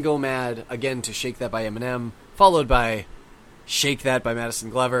 have fun, go mad, again to Shake That by Eminem, followed by Shake That by Madison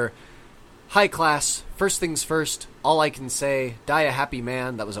Glover, High Class, First Things First, All I Can Say, Die a Happy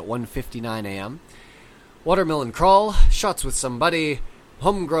Man, that was at 1:59 a.m., Watermelon Crawl, Shots with Somebody,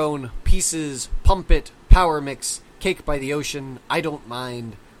 Homegrown, Pieces, Pump It, Power Mix, Cake by the Ocean, I Don't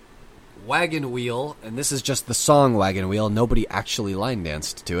Mind, Wagon Wheel, and this is just the song Wagon Wheel, nobody actually line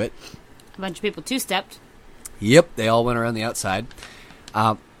danced to it. A bunch of people two-stepped. Yep, they all went around the outside.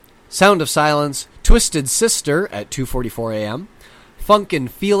 Sound of Silence, Twisted Sister at 2:44 a.m., Funkin'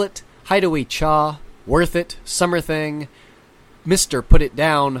 Feel It, Hideaway Cha, Worth It, Summer Thing, Mr. Put It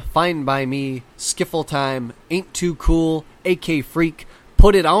Down, Fine by Me, Skiffle Time, Ain't Too Cool, AK Freak,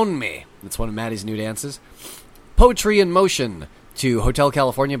 Put It On Me. That's one of Maddie's new dances. Poetry in Motion to Hotel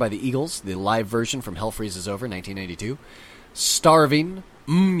California by the Eagles, the live version from Hell Freezes Over, 1992. Starving,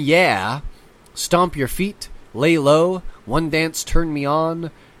 Yeah, Stomp Your Feet, Lay Low, One Dance Turn Me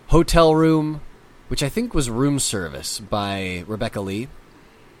On, Hotel Room, which I think was Room Service by Rebecca Lee.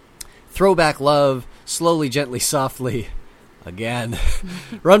 Throwback Love, Slowly, Gently, Softly, again.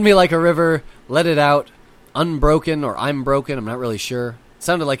 Run Me Like a River, Let It Out, Unbroken or I'm Broken, I'm not really sure. It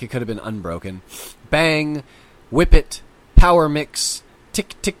sounded like it could have been Unbroken. Bang, Whip It, Power Mix,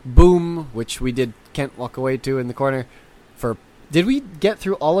 Tick Tick Boom, which we did Can't Walk Away to in the corner. Did we get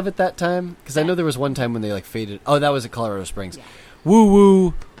through all of it that time? Because I know there was one time when they like faded. Oh, that was at Colorado Springs. Yeah. Woo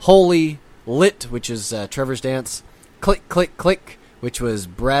Woo, Holy, Lit, which is Trevor's dance. Click Click Click, which was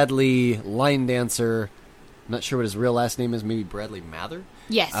Bradley line dancer. I'm not sure what his real last name is. Maybe Bradley Mather?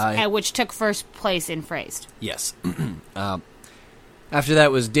 Yes, which took first place in Phrased. Yes. After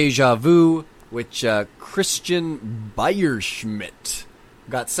that was Deja Vu, which Christian Bayerschmidt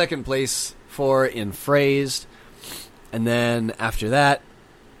got second place for in Phrased. And then after that,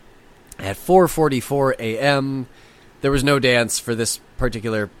 at 4:44 a.m., there was no dance for this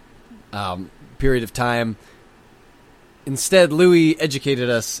particular period of time. Instead, Louis educated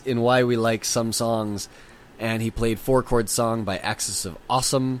us in why we like some songs, and he played Four Chord Song by Axis of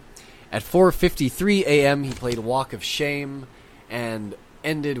Awesome. At 4:53 a.m., he played Walk of Shame, and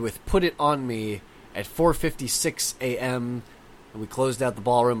ended with Put It On Me at 4:56 a.m., and we closed out the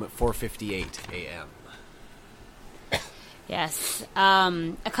ballroom at 4:58 a.m. Yes.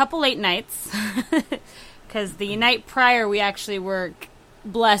 A couple late nights, because the night prior we actually were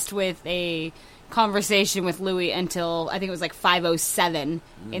blessed with a conversation with Louis until I think it was like 5:07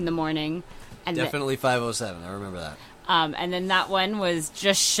 in the morning. And definitely 5:07. I remember that. And then that one was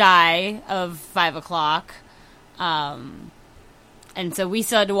just shy of 5 o'clock. And so we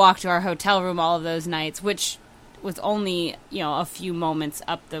still had to walk to our hotel room all of those nights, which was only, a few moments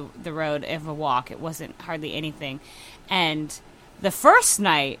up the road of a walk. It wasn't hardly anything. And the first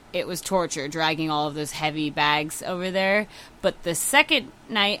night, it was torture, dragging all of those heavy bags over there. But the second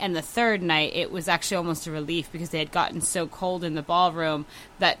night and the third night, it was actually almost a relief because they had gotten so cold in the ballroom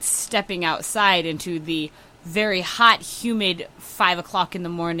that stepping outside into the very hot, humid 5 o'clock in the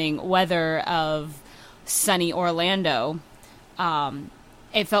morning weather of sunny Orlando,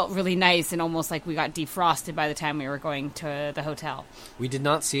 it felt really nice and almost like we got defrosted by the time we were going to the hotel. We did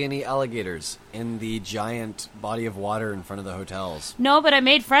not see any alligators in the giant body of water in front of the hotels. No, but I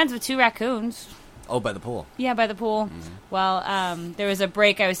made friends with 2 raccoons. Oh, by the pool. Yeah, by the pool. Mm-hmm. Well, there was a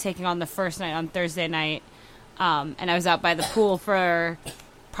break I was taking on the first night, on Thursday night, and I was out by the pool for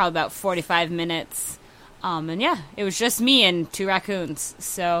probably about 45 minutes. And yeah, it was just me and 2 raccoons.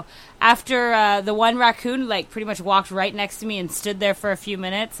 So after the one raccoon pretty much walked right next to me and stood there for a few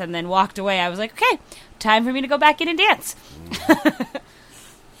minutes and then walked away, I was like, okay, time for me to go back in and dance.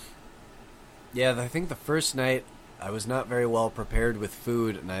 Yeah, I think the first night I was not very well prepared with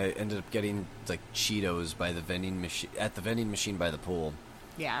food, and I ended up getting Cheetos by the vending machine by the pool.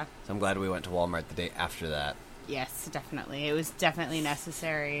 Yeah. So I'm glad we went to Walmart the day after that. Yes, definitely. It was definitely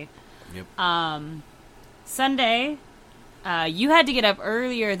necessary. Yep. Sunday, you had to get up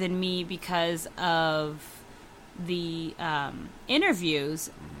earlier than me because of the interviews,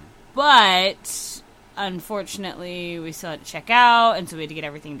 but unfortunately we still had to check out, and so we had to get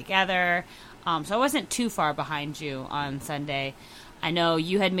everything together. So I wasn't too far behind you on Sunday. I know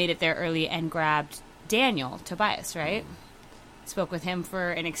you had made it there early and grabbed Daniel Tobias, right? Spoke with him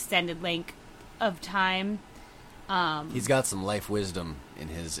for an extended of time. He's got some life wisdom in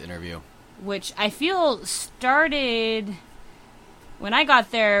his interview. Which I feel started... When I got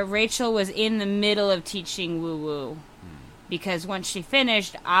there, Rachel was in the middle of teaching woo-woo. Because once she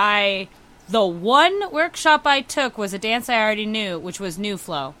finished, the one workshop I took was a dance I already knew, which was New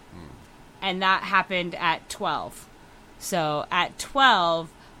Flow. And that happened at 12. So at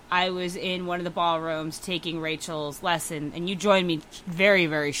 12, I was in one of the ballrooms taking Rachel's lesson, and you joined me very,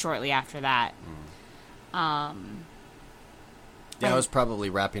 very shortly after that. I was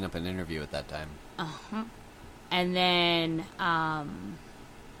probably wrapping up an interview at that time. And then I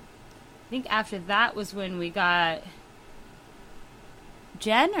think after that was when we got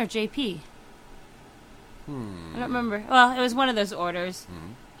Jen or JP. I don't remember. Well, it was one of those orders.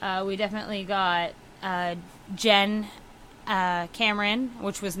 We definitely got Jen Cameron,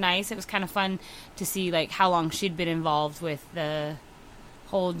 which was nice. It was kind of fun to see like how long she'd been involved with the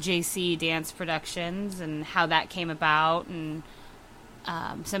whole JC dance productions and how that came about and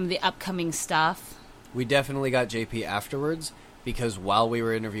some of the upcoming stuff. We definitely got JP afterwards because while we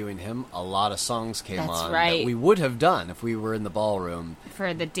were interviewing him, a lot of songs came on that we would have done if we were in the ballroom.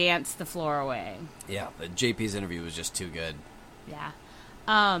 For the Dance the Floor Away. Yeah, but JP's interview was just too good. Yeah.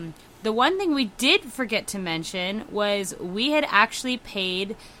 The one thing we did forget to mention was we had actually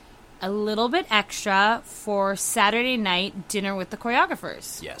paid a little bit extra for Saturday night dinner with the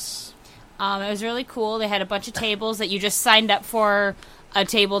choreographers. Yes. It was really cool. They had a bunch of tables that you just signed up for a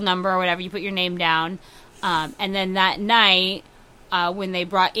table number or whatever. You put your name down. And then that night, when they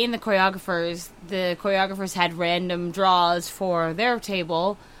brought in the choreographers had random draws for their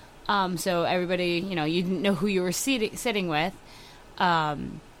table. So everybody, you didn't know who you were sitting with.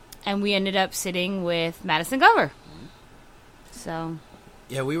 And we ended up sitting with Madison Glover. So...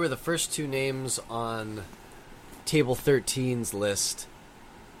 Yeah, we were the first two names on Table 13's list,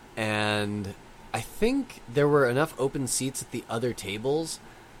 and I think there were enough open seats at the other tables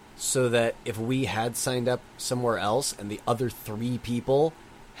so that if we had signed up somewhere else and the other three people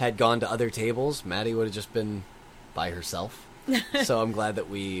had gone to other tables, Maddie would have just been by herself. So I'm glad that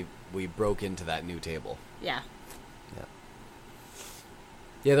we broke into that new table. Yeah.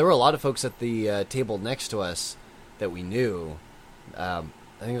 Yeah, there were a lot of folks at the table next to us that we knew.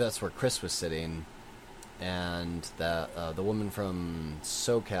 I think that's where Chris was sitting, and the woman from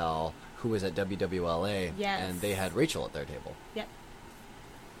SoCal who was at WWLA, and they had Rachel at their table. Yep.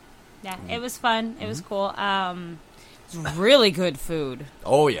 Yeah, It was fun. It was cool. It was really good food.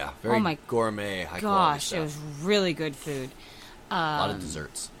 Oh, yeah. Very gourmet, high-quality stuff. It was really good food. A lot of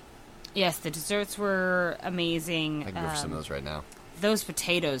desserts. Yes, the desserts were amazing. I can go for some of those right now. Those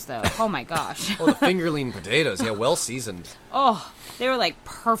potatoes, though. Oh, my gosh. Oh, the fingerling potatoes. Yeah, well-seasoned. Oh, they were,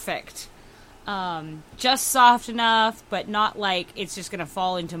 perfect. Just soft enough, but not it's just going to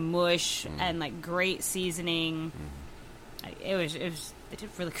fall into mush and, great seasoning. It was, they did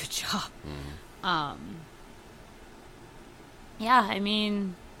a really good job. Yeah, I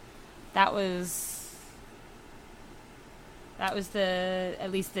mean, that was at least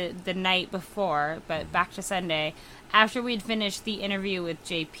the night before, but back to Sunday. After we'd finished the interview with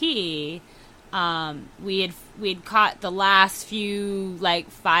JP, we'd caught the last few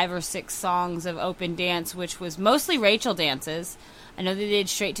 5 or 6 songs of open dance, which was mostly Rachel dances. I know they did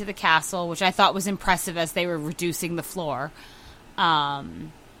Straight to the Castle, which I thought was impressive as they were reducing the floor.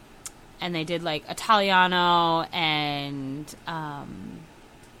 And they did Italiano and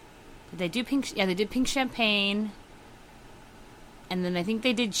did they do Pink? Yeah, they did Pink Champagne. And then I think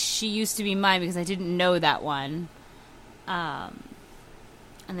they did She Used to Be Mine because I didn't know that one.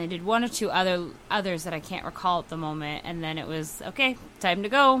 And they did one or two others that I can't recall at the moment. And then it was, okay, time to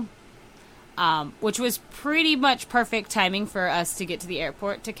go. Which was pretty much perfect timing for us to get to the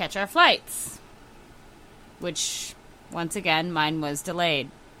airport to catch our flights. Which, once again, mine was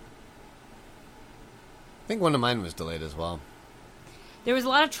delayed. I think one of mine was delayed as well. There was a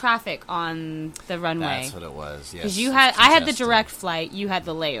lot of traffic on the runway. That's what it was, yes. Because I had the direct flight, you had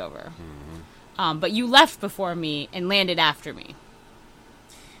the layover. But you left before me and landed after me.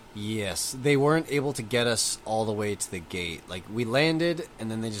 Yes, they weren't able to get us all the way to the gate. We landed, and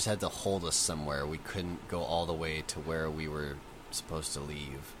then they just had to hold us somewhere. We couldn't go all the way to where we were supposed to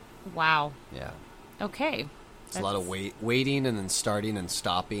leave. Wow. Yeah. Okay. It's a lot of waiting and then starting and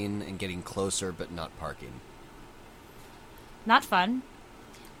stopping and getting closer but not parking. Not fun.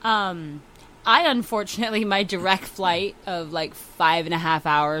 I unfortunately, my direct flight of 5.5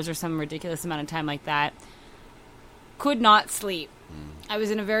 hours or some ridiculous amount of time like that, could not sleep. I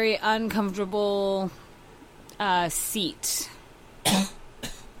was in a very uncomfortable seat.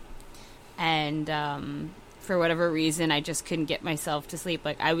 And for whatever reason, I just couldn't get myself to sleep.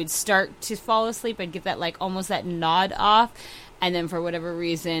 Like, I would start to fall asleep. I'd get that, like, almost that nod off. And then for whatever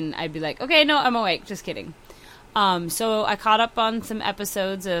reason, I'd be like, okay, no, I'm awake. Just kidding. So I caught up on some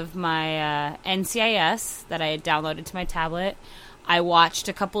episodes of my NCIS that I had downloaded to my tablet. I watched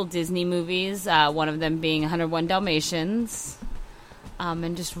a couple Disney movies, one of them being 101 Dalmatians,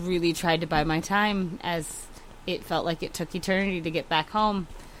 and just really tried to buy my time, as it felt like it took eternity to get back home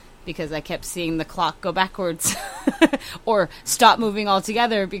because I kept seeing the clock go backwards or stop moving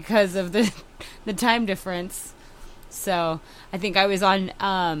altogether because of the time difference. So I think I was on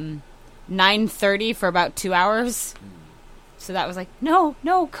 9:30 for about 2 hours. So that was like, no,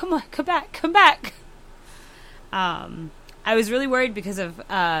 come on, come back. I was really worried because of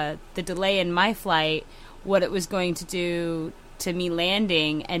the delay in my flight, what it was going to do to me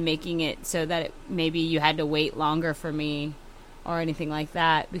landing and making it so that maybe you had to wait longer for me or anything like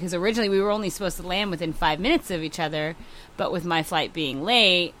that. Because originally we were only supposed to land within 5 minutes of each other, but with my flight being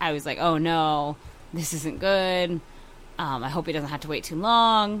late, I was like, oh no, this isn't good. I hope he doesn't have to wait too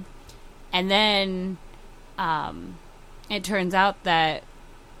long. And then it turns out that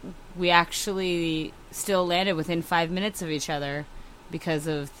we actually still landed within 5 minutes of each other because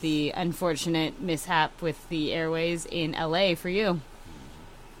of the unfortunate mishap with the airways in LA for you.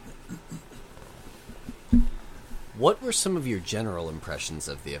 What were some of your general impressions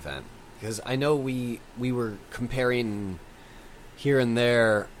of the event? Because I know we were comparing here and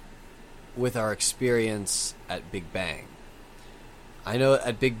there with our experience at Big Bang. I know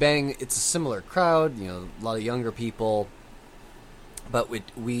at Big Bang it's a similar crowd, you know, a lot of younger people, but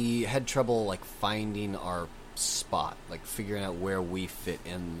we had trouble like finding our spot, like figuring out where we fit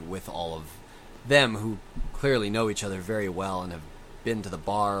in with all of them who clearly know each other very well and have been to the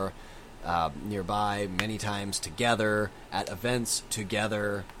bar nearby many times together, at events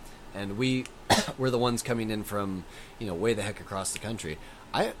together, and we were the ones coming in from, you know, way the heck across the country.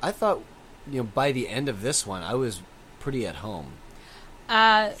 I thought, you know, by the end of this one I was pretty at home.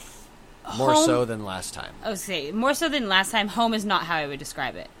 More so than last time. Okay, more so than last time. Home is not how I would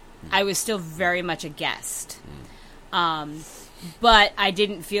describe it. I was still very much a guest. But I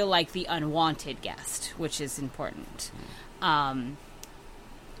didn't feel like the unwanted guest, which is important.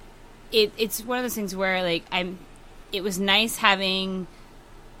 It's one of those things where, like, it was nice having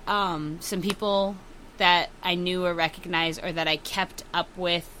some people that I knew or recognized or that I kept up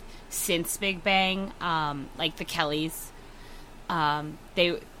with since Big Bang, like the Kellys. They,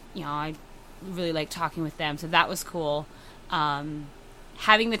 you know, I really like talking with them, so that was cool.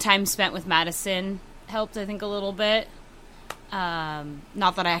 Having the time spent with Madison helped, I think, a little bit.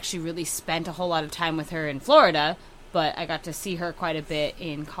 Not that I actually really spent a whole lot of time with her in Florida, but I got to see her quite a bit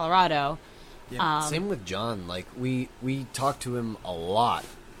in Colorado. Yeah, same with John. Like, we talked to him a lot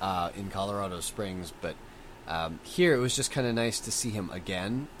in Colorado Springs, but here it was just kind of nice to see him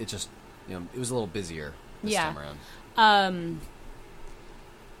again. It just, you know, it was a little busier this time around.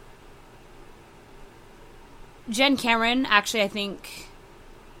 Jen Cameron, actually, I think,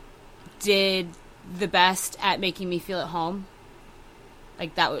 did the best at making me feel at home.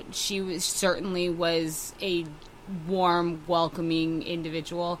 Like, she certainly was a warm, welcoming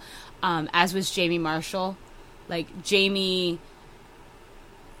individual, as was Jamie Marshall. Like, Jamie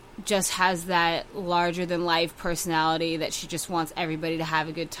just has that larger-than-life personality that she just wants everybody to have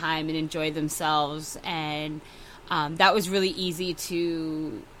a good time and enjoy themselves, and that was really easy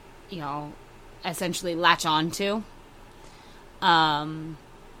to, you know, essentially latch on to.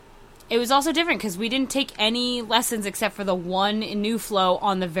 It was also different because we didn't take any lessons except for the one new flow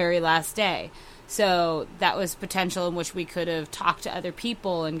on the very last day. So that was potential in which we could have talked to other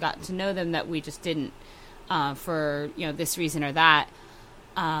people and got to know them that we just didn't, for, you know, this reason or that.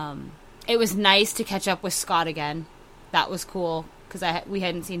 It was nice to catch up with Scott again. That was cool because we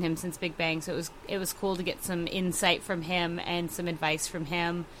hadn't seen him since Big Bang, so it was cool to get some insight from him and some advice from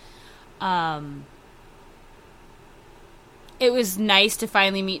him. It was nice to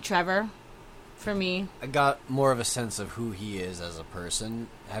finally meet Trevor, for me. I got more of a sense of who he is as a person,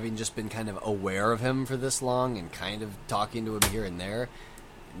 having just been kind of aware of him for this long and kind of talking to him here and there.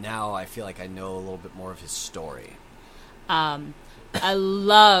 Now I feel like I know a little bit more of his story. I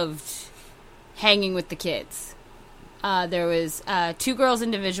loved hanging with the kids. There was 2 girls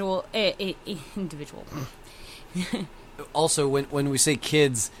individual. Also, when we say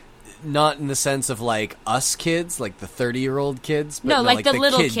kids, not in the sense of like us kids, like the 30-year-old kids, but no, like the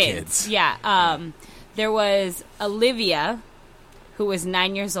little kids. Yeah. There was Olivia, who was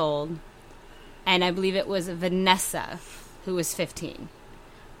 9 years old, and I believe it was Vanessa, who was 15.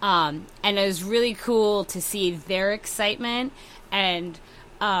 And it was really cool to see their excitement, and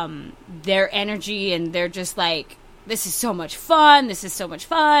their energy, and they're just like, this is so much fun.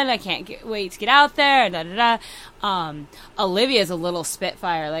 I can't wait to get out there. Da, da, da. Olivia's a little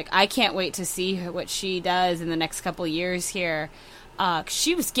spitfire. Like, I can't wait to see what she does in the next couple years here.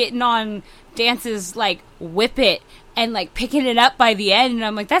 She was getting on dances like Whip It and like picking it up by the end. And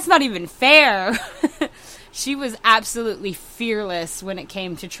I'm like, that's not even fair. She was absolutely fearless when it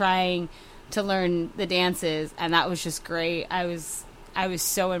came to trying to learn the dances. And that was just great. I was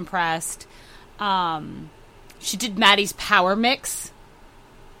so impressed. She did Maddie's power mix.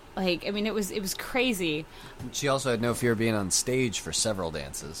 Like, I mean, it was crazy. She also had no fear of being on stage for several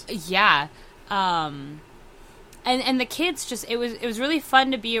dances. Yeah. And the kids just, it was really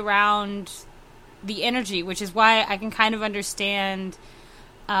fun to be around the energy, which is why I can kind of understand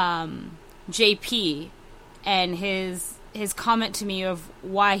JP and his comment to me of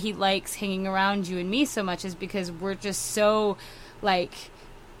why he likes hanging around you and me so much, is because we're just so, like,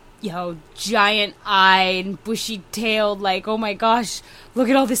 you know, giant-eyed, bushy-tailed, like, oh my gosh, look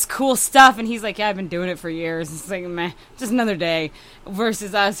at all this cool stuff. And he's like, yeah, I've been doing it for years. It's like, meh, just another day.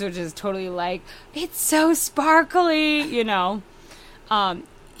 Versus us, which is totally like, it's so sparkly, you know.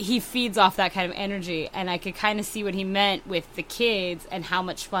 He feeds off that kind of energy, and I could kind of see what he meant with the kids and how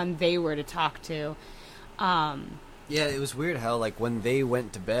much fun they were to talk to. Yeah, it was weird how, like, when they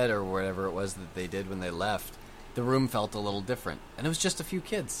went to bed or whatever it was that they did when they left, the room felt a little different. And it was just a few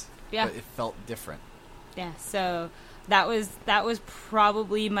kids. Yeah. But it felt different. Yeah, so that was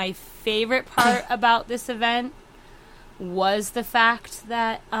probably my favorite part about this event, was the fact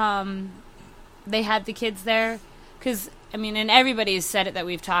that they had the kids there. Because, I mean, and everybody's said it that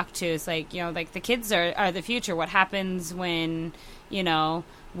we've talked to. It's like, you know, like, the kids are the future. What happens when, you know,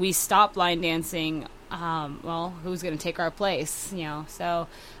 we stop line dancing? Well, who's going to take our place, you know? So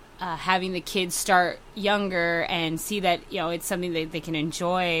having the kids start younger and see that, you know, it's something that they can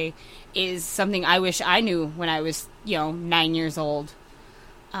enjoy is something I wish I knew when I was, you know, 9 years old.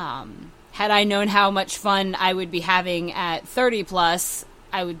 Had I known how much fun I would be having at 30 plus,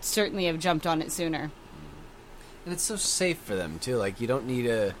 I would certainly have jumped on it sooner. And it's so safe for them, too. Like, you don't need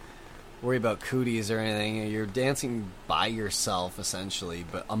to worry about cooties or anything. You're dancing by yourself, essentially,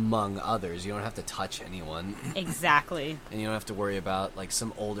 but among others. You don't have to touch anyone. Exactly. And you don't have to worry about, like,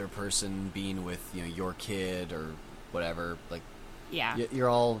 some older person being with, you know, your kid or whatever. Like, yeah, you're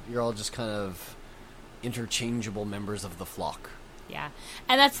all just kind of interchangeable members of the flock. Yeah,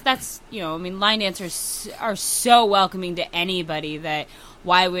 and that's you know, I mean, line dancers are so welcoming to anybody that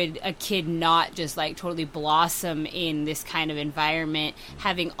why would a kid not just, like, totally blossom in this kind of environment,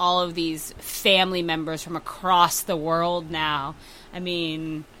 having all of these family members from across the world now? I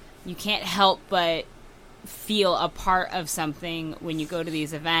mean, you can't help but feel a part of something when you go to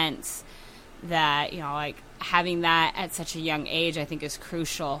these events. That, you know, like, having that at such a young age, I think, is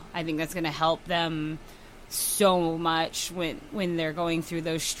crucial. I think that's going to help them so much when they're going through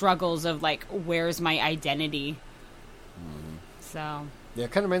those struggles of, like, where's my identity? So yeah,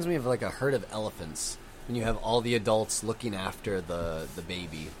 it kind of reminds me of, like, a herd of elephants when you have all the adults looking after the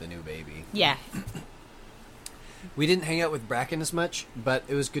baby, the new baby. Yeah. We didn't hang out with Bracken as much, but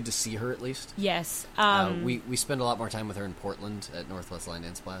it was good to see her at least. Yes. We spent a lot more time with her in Portland at Northwest Line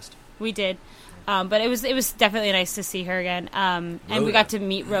Dance Blast. We did. But it was definitely nice to see her again. And we got to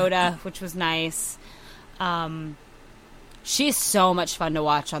meet Rhoda, which was nice. She's so much fun to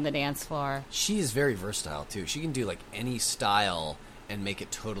watch on the dance floor. She is very versatile, too. She can do, like, any style and make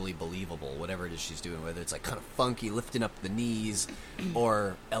it totally believable, whatever it is she's doing, whether it's, like, kind of funky, lifting up the knees,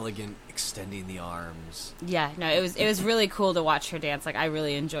 or elegant, extending the arms. Yeah, no, it was really cool to watch her dance. Like, I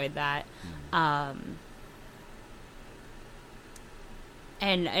really enjoyed that.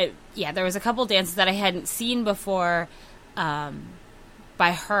 There was a couple dances that I hadn't seen before,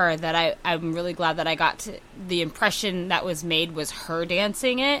 by her that I'm really glad that I got to. The impression that was made was her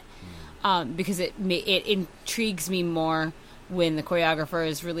dancing it, because it intrigues me more when the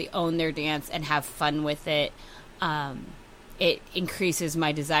choreographers really own their dance and have fun with it. It increases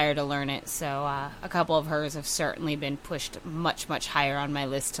my desire to learn it. So a couple of hers have certainly been pushed much, much higher on my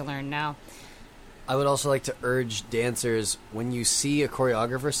list to learn now. I would also like to urge dancers, when you see a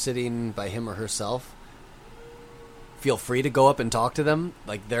choreographer sitting by him or herself, feel free to go up and talk to them.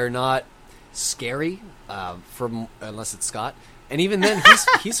 Like, they're not scary, unless it's Scott. And even then,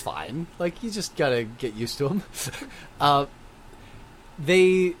 he's fine. Like, you just gotta get used to him.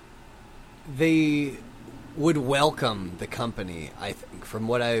 They would welcome the company, I think, from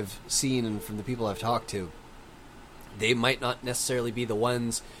what I've seen and from the people I've talked to. They might not necessarily be the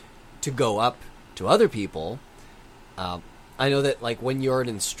ones to go up to other people. I know that, like, when you're an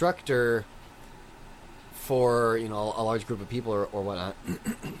instructor for, a large group of people or whatnot,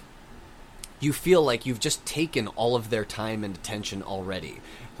 you feel like you've just taken all of their time and attention already.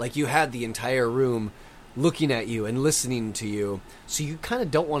 Like you had the entire room looking at you and listening to you, so you kind of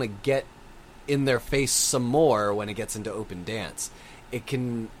don't want to get in their face some more when it gets into open dance. It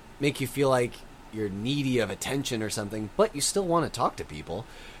can make you feel like you're needy of attention or something, but you still want to talk to people.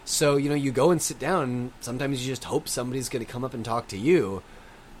 So, you go and sit down, and sometimes you just hope somebody's going to come up and talk to you,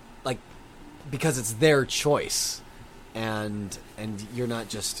 like, because it's their choice, and you're not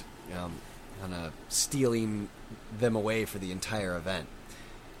just kind of stealing them away for the entire event.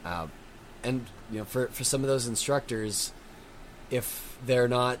 And for some of those instructors, if they're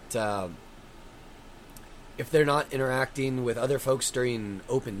not interacting with other folks during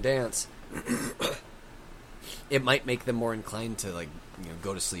open dance, it might make them more inclined to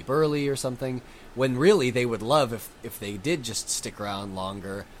go to sleep early or something, when really they would love if they did just stick around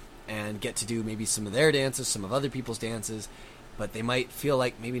longer and get to do maybe some of their dances, some of other people's dances, but they might feel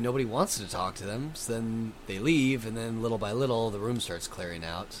like maybe nobody wants to talk to them, so then they leave, and then little by little the room starts clearing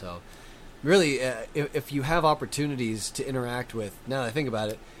out. So really, if you have opportunities to interact with, now that I think about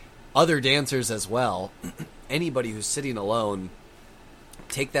it, other dancers as well, anybody who's sitting alone,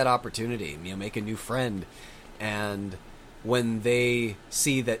 take that opportunity, make a new friend, and when they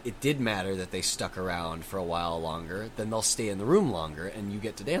see that it did matter that they stuck around for a while longer, then they'll stay in the room longer, and you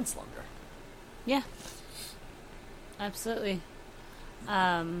get to dance longer. Yeah. Absolutely.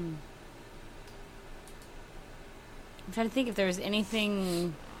 I'm trying to think if there was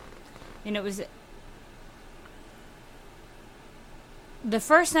anything... it was... The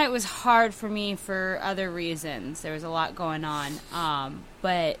first night was hard for me for other reasons. There was a lot going on.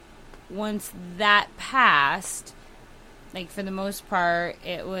 But once that passed, for the most part,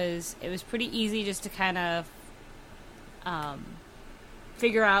 it was pretty easy just to kind of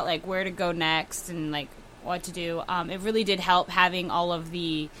figure out, where to go next and, what to do. It really did help having all of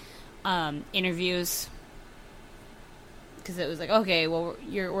the interviews, because it was okay, well,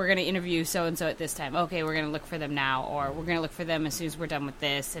 we're going to interview so-and-so at this time. Okay, we're going to look for them now, or we're going to look for them as soon as we're done with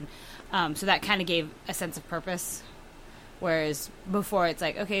this. And so that kind of gave a sense of purpose. Whereas before it's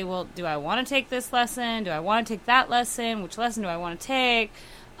okay, well, do I want to take this lesson? Do I want to take that lesson? Which lesson do I want to take?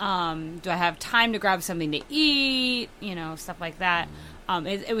 Do I have time to grab something to eat? Stuff like that.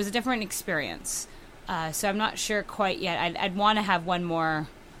 It was a different experience. So I'm not sure quite yet. I'd want to have one more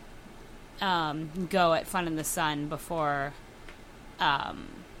go at Fun in the Sun before I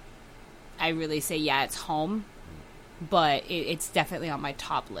really say, yeah, it's home. But it's definitely on my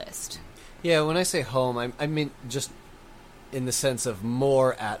top list. Yeah, when I say home, I mean just in the sense of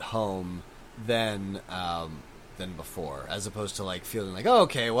more at home than before, as opposed to feeling oh,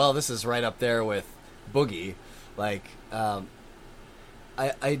 okay, well, this is right up there with Boogie.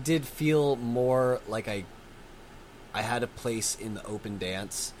 I did feel more like I had a place in the open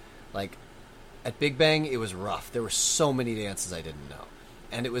dance. At Big Bang, it was rough. There were so many dances I didn't know.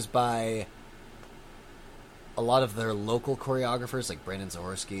 And it was by a lot of their local choreographers, like Brandon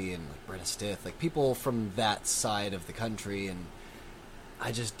Zahorsky and Brenna Stith, people from that side of the country, and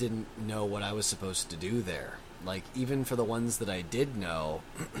I just didn't know what I was supposed to do there. Even for the ones that I did know,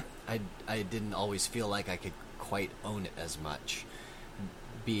 I didn't always feel like I could quite own it as much,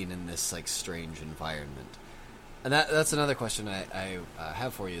 being in this strange environment. And that's another question I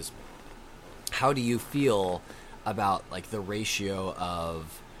have for you is, how do you feel about the ratio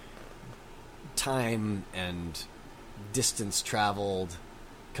of time and distance traveled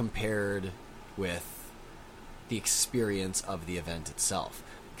compared with the experience of the event itself?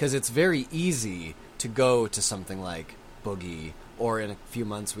 Because it's very easy to go to something like Boogie, or in a few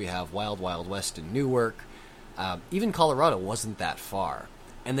months we have Wild Wild West in Newark. Even Colorado wasn't that far.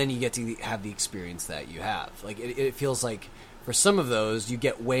 And then you get to have the experience that you have. It feels like for some of those, you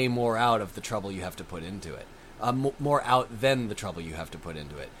get way more out of the trouble you have to put into it. More out than the trouble you have to put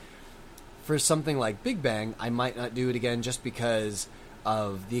into it. For something like Big Bang, I might not do it again just because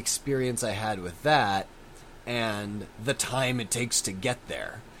of the experience I had with that and the time it takes to get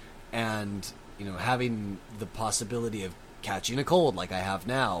there. And, having the possibility of catching a cold like I have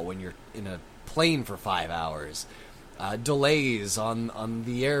now when you're in a plane for 5 hours. Delays on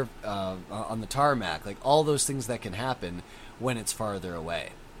the air, on the tarmac, all those things that can happen when it's farther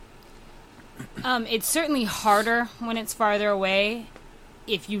away. It's certainly harder when it's farther away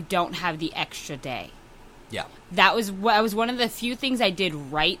if you don't have the extra day. Yeah. That was one of the few things I did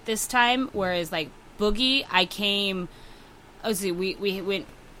right this time, whereas Boogie, we went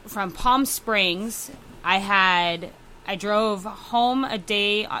from Palm Springs. I drove home a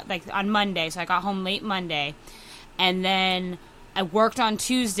day, on Monday, so I got home late Monday. And then I worked on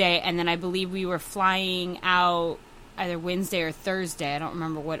Tuesday, and then I believe we were flying out either Wednesday or Thursday. I don't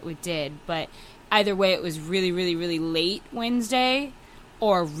remember what we did, but either way, it was really, really, really late Wednesday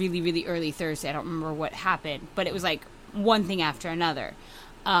or really, really early Thursday. I don't remember what happened, but it was like one thing after another.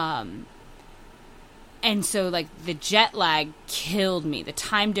 And so, like, the jet lag killed me. The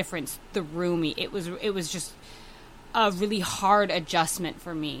time difference threw me. It was just a really hard adjustment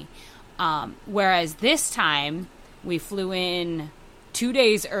for me. Whereas this time, we flew in 2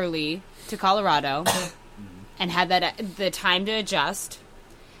 days early to Colorado and had the time to adjust.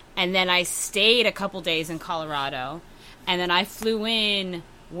 And then I stayed a couple days in Colorado. And then I flew in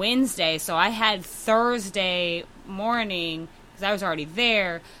Wednesday. So I had Thursday morning, because I was already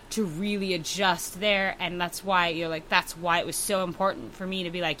there, to really adjust there. And that's why, that's why it was so important for me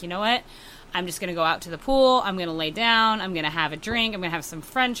to be like, you know what? I'm just going to go out to the pool. I'm going to lay down. I'm going to have a drink. I'm going to have some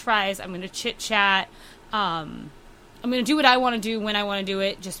French fries. I'm going to chit-chat. I'm going to do what I want to do when I want to do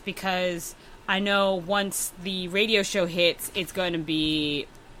it, just because I know once the radio show hits, it's going to be,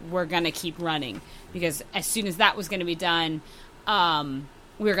 we're going to keep running. Because as soon as that was going to be done,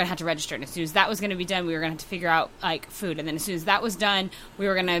 we were going to have to register. And as soon as that was going to be done, we were going to have to figure out, like, food. And then as soon as that was done, we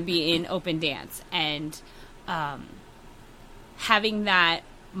were going to be in open dance. And having that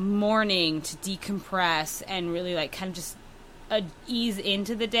morning to decompress and really, like, kind of just ease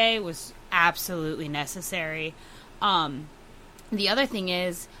into the day was absolutely necessary. The other thing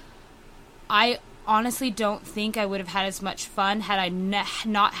is, I honestly don't think I would have had as much fun had I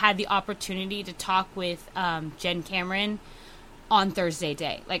not had the opportunity to talk with Jen Cameron on Thursday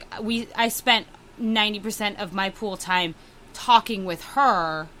day. Like, I spent 90% of my pool time talking with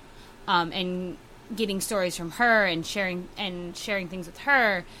her and getting stories from her and sharing things with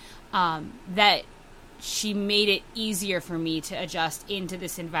her, that she made it easier for me to adjust into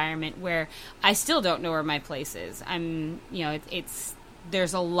this environment where I still don't know where my place is.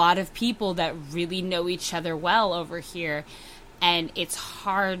 There's a lot of people that really know each other well over here, and it's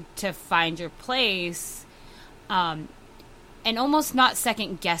hard to find your place, and almost not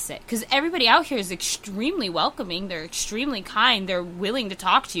second guess it, because everybody out here is extremely welcoming. They're extremely kind. They're willing to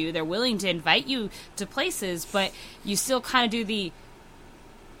talk to you. They're willing to invite you to places, but you still kind of do the,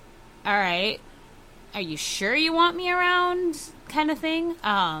 all right, are you sure you want me around kind of thing?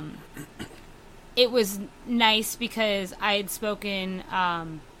 It was nice because I had spoken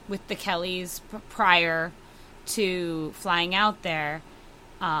with the Kellys prior to flying out there.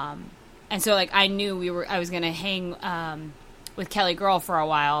 And so, like, I knew I was going to hang with Kelly Girl for a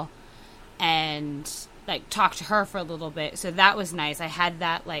while and, like, talk to her for a little bit. So that was nice. I had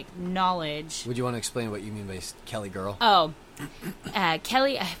that, like, knowledge. Would you want to explain what you mean by Kelly Girl? Oh,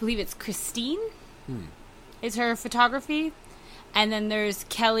 Kelly, I believe it's Christine. Is her photography. And then there's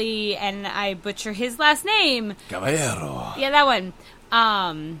Kelly, and I butcher his last name. Caballero. Yeah, that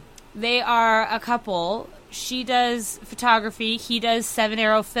one. They are a couple. She does photography. He does Seven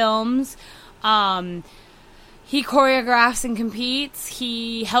Arrow Films. He choreographs and competes.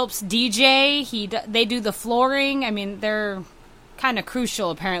 He helps DJ. They do the flooring. I mean, they're kind of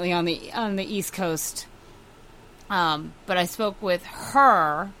crucial apparently on the East Coast. But I spoke with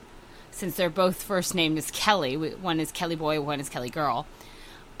her, since they're both first name is Kelly. One is Kelly Boy, one is Kelly Girl.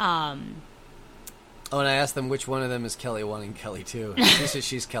 And I asked them which one of them is Kelly 1 and Kelly 2. She said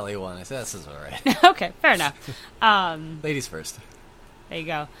she's Kelly 1. I said, this is all right. Okay, fair enough. Ladies first. There you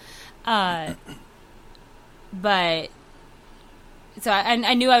go. But, so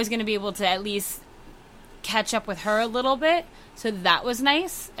I knew I was going to be able to at least catch up with her a little bit. So that was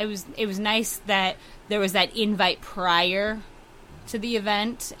nice. It was nice that there was that invite prior to the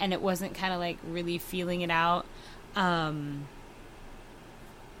event, and it wasn't kind of like really feeling it out.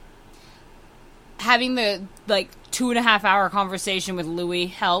 Having the, like, 2.5 hour conversation with Louis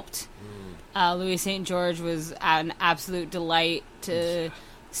helped. Louis St. George was an absolute delight to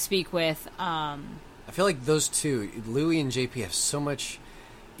speak with. I feel like those two, Louis and JP, have so much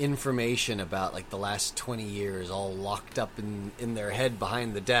information about, like, the last 20 years all locked up in their head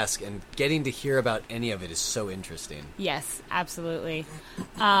behind the desk, and getting to hear about any of it is so interesting. Yes, absolutely.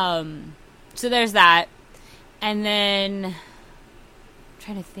 So there's that. And then I'm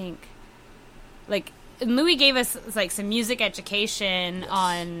trying to think, like, Louis gave us, like, some music education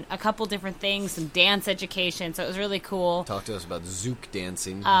on a couple different things, some dance education, so it was really cool. Talk to us about Zouk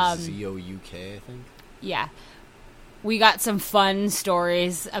dancing, Z-O-U-K, I think. Yeah. We got some fun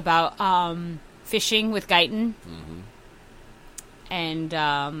stories about fishing with Guyton,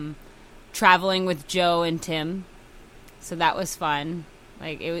 and traveling with Joe and Tim. So that was fun.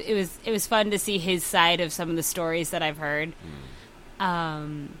 Like, it was fun to see his side of some of the stories that I've heard.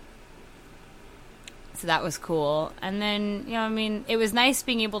 So that was cool. And then, it was nice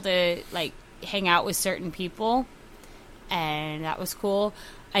being able to, like, hang out with certain people. And that was cool.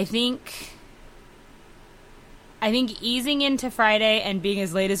 I think easing into Friday and being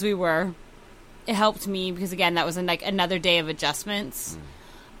as late as we were, it helped me because, again, that was like another day of adjustments.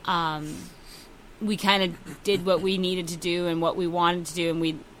 We kind of did what we needed to do and what we wanted to do, and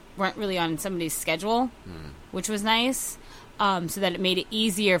we weren't really on somebody's schedule, which was nice. So that it made it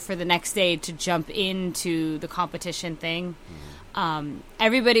easier for the next day to jump into the competition thing.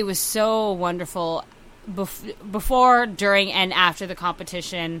 Everybody was so wonderful before, during, and after the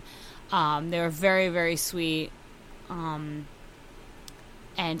competition. They were very, very sweet. And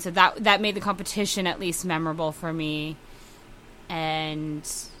so that made the competition at least memorable for me. And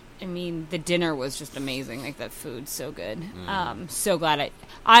the dinner was just amazing. Like, that food's so good. So glad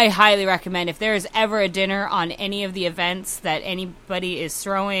I highly recommend, if there is ever a dinner on any of the events that anybody is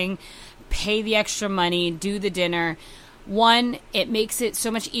throwing, pay the extra money, do the dinner. One, it makes it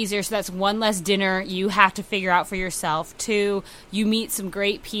so much easier. So that's one less dinner you have to figure out for yourself. Two, you meet some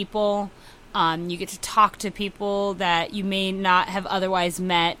great people. You get to talk to people that you may not have otherwise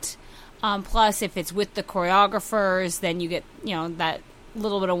met. Plus, if it's with the choreographers, then you get, that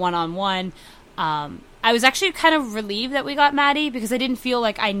little bit of one-on-one. I was actually kind of relieved that we got Maddie because I didn't feel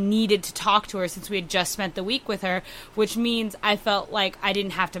like I needed to talk to her since we had just spent the week with her, which means I felt like I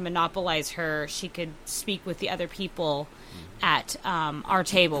didn't have to monopolize her. She could speak with the other people at our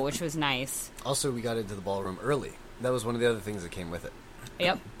table, which was nice. Also, we got into the ballroom early. That was one of the other things that came with it.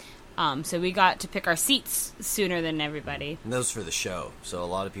 Yep. So we got to pick our seats sooner than everybody. And that was for the show. So a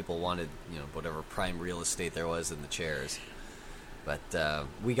lot of people wanted, whatever prime real estate there was in the chairs. But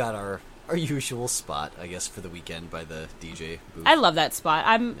we got our usual spot, I guess, for the weekend by the DJ booth. I love that spot.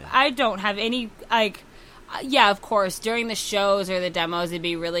 I don't have any, of course, during the shows or the demos, it'd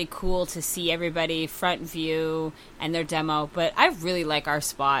be really cool to see everybody front view and their demo. But I really like our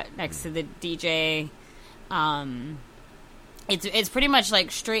spot next to the DJ. It's pretty much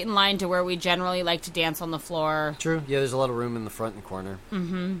like straight in line to where we generally like to dance on the floor. True. Yeah, there's a lot of room in the front and corner.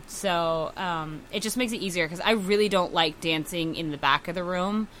 Mm-hmm. So it just makes it easier because I really don't like dancing in the back of the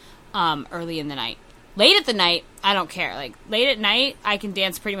room early in the night. Late at the night, I don't care. Like, late at night, I can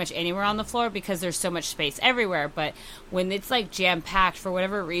dance pretty much anywhere on the floor because there's so much space everywhere. But when it's, like, jam-packed, for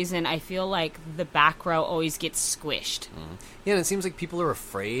whatever reason, I feel like the back row always gets squished. Yeah, and it seems like people are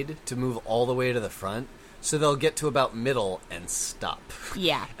afraid to move all the way to the front. So they'll get to about middle and stop.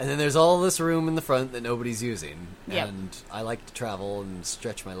 Yeah. And then there's all this room in the front that nobody's using. Yep. And I like to travel and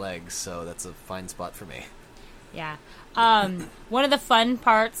stretch my legs, so that's a fine spot for me. Yeah. One of the fun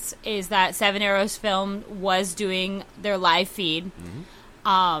parts is that Seven Arrows Film was doing their live feed.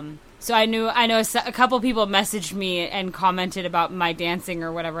 So I know a couple people messaged me and commented about my dancing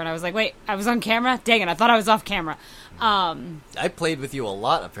or whatever, and I was like, wait, I was on camera? Dang it, I thought I was off camera. I played with you a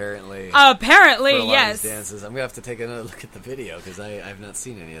lot, apparently. Apparently, for a lot yes. of these dances. I'm going to have to take another look at the video, because I've not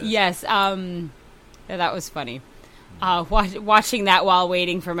seen any of this. Yes, yeah, that was funny. Watching that while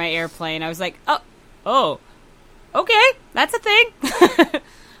waiting for my airplane, I was like, oh, okay, that's a thing.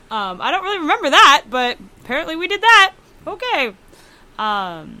 I don't really remember that, but apparently we did that. Okay.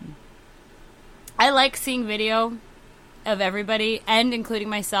 I like seeing video of everybody, and including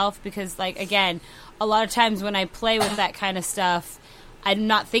myself, because, like, again, a lot of times when I play with that kind of stuff, I'm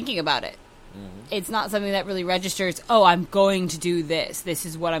not thinking about it. It's not something that really registers, oh, I'm going to do this. This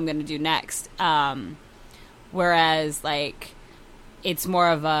is what I'm going to do next. Whereas, like, it's more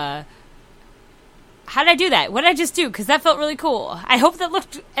of a, how did I do that? What did I just do? Because that felt really cool. I hope that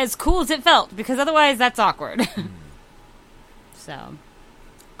looked as cool as it felt, because otherwise that's awkward. So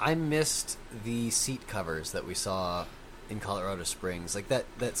I missed the seat covers that we saw in Colorado Springs. Like,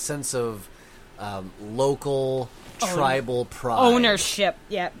 that sense of local, tribal pride. Ownership,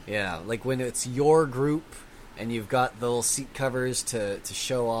 yep. Yeah, like when it's your group and you've got the little seat covers to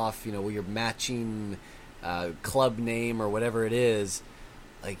show off, your matching club name or whatever it is,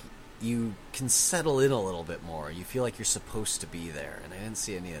 like, you can settle in a little bit more. You feel like you're supposed to be there, and I didn't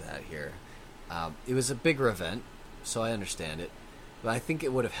see any of that here. It was a bigger event, so I understand it, but I think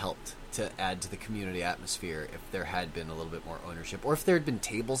it would have helped to add to the community atmosphere if there had been a little bit more ownership, or if there had been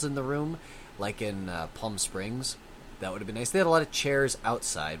tables in the room, like in Palm Springs. That would have been nice. They had a lot of chairs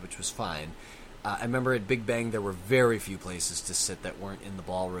outside, which was fine. I remember at Big Bang there were very few places to sit that weren't in the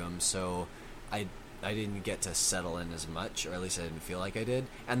ballroom, so I didn't get to settle in as much, or at least I didn't feel like I did.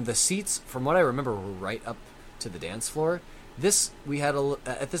 And the seats, from what I remember, were right up to the dance floor. At this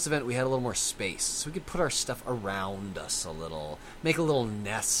event, we had a little more space, so we could put our stuff around us a little, make a little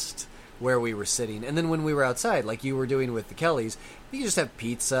nest where we were sitting. And then when we were outside, like you were doing with the Kellys, you could just have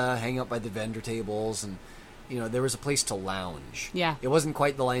pizza, hang out by the vendor tables, and there was a place to lounge. Yeah. It wasn't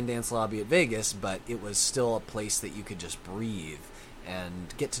quite the line dance lobby at Vegas, but it was still a place that you could just breathe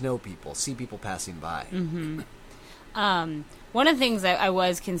and get to know people, see people passing by. Mm-hmm. One of the things that I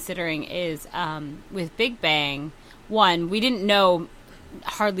was considering is with Big Bang, one, we didn't know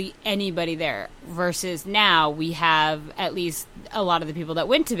hardly anybody there, versus now we have at least a lot of the people that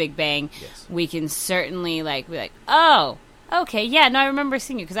went to Big Bang. Yes. We can certainly be like, oh, okay, yeah, no, I remember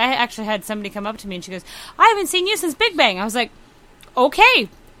seeing you, because I actually had somebody come up to me and she goes, I haven't seen you since Big Bang. I was like, okay,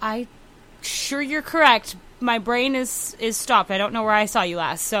 sure you're correct. My brain is stopped. I don't know where I saw you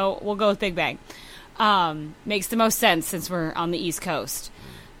last, so we'll go with Big Bang. Makes the most sense since we're on the East Coast.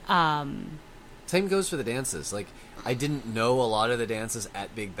 Same goes for the dances. Like, I didn't know a lot of the dances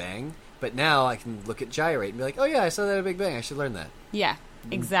at Big Bang, but now I can look at Gyrate and be like, oh yeah, I saw that at Big Bang. I should learn that. Yeah,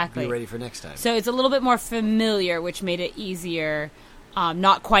 exactly. Be ready for next time. So it's a little bit more familiar, which made it easier.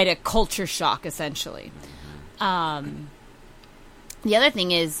 Not quite a culture shock, essentially. The other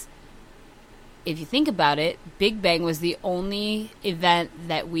thing is, if you think about it, Big Bang was the only event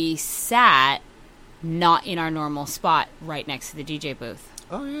that we sat not in our normal spot right next to the DJ booth.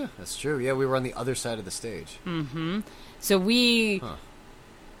 Oh, yeah, that's true. Yeah, we were on the other side of the stage. Mm-hmm. So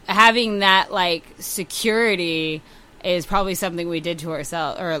having that, like, security is probably something we did to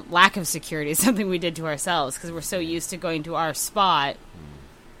ourselves, or lack of security is something we did to ourselves, because we're so used to going to our spot.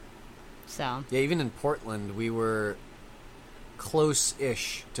 So. Yeah, even in Portland, we were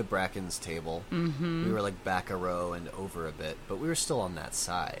close-ish to Bracken's table. Mm-hmm. We were, like, back a row and over a bit, but we were still on that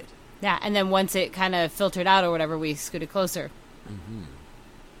side. Yeah, and then once it kind of filtered out or whatever, we scooted closer. Mm-hmm.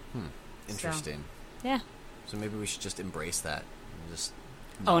 Interesting. So, yeah. So maybe we should just embrace that. And just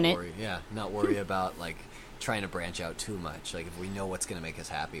own it. Yeah, not worry about, like, trying to branch out too much. Like, if we know what's going to make us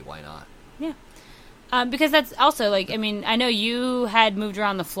happy, why not? Yeah. Because that's also, like, I mean, I know you had moved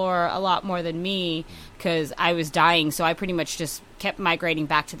around the floor a lot more than me because I was dying, so I pretty much just kept migrating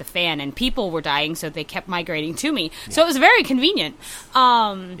back to the fan, and people were dying, so they kept migrating to me. Yeah. So it was very convenient.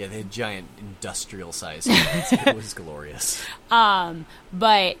 Yeah, they had giant industrial-sized fans. It was glorious.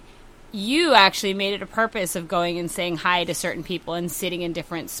 But you actually made it a purpose of going and saying hi to certain people and sitting in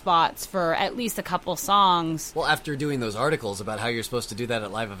different spots for at least a couple songs. Well, after doing those articles about how you're supposed to do that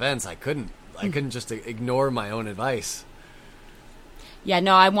at live events, I couldn't just ignore my own advice. Yeah,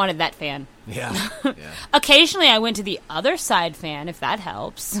 no, I wanted that fan. Yeah. Occasionally I went to the other side fan, if that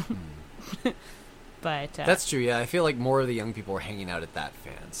helps. But that's true, yeah. I feel like more of the young people are hanging out at that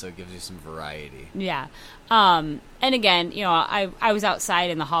fan, so it gives you some variety. Yeah. And again, I was outside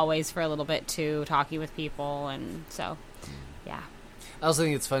in the hallways for a little bit, too, talking with people, and so, yeah. I also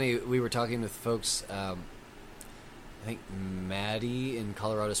think it's funny, we were talking with folks, I think Maddie in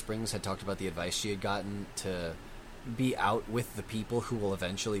Colorado Springs had talked about the advice she had gotten to be out with the people who will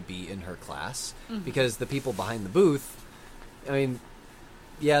eventually be in her class, because the people behind the booth, I mean,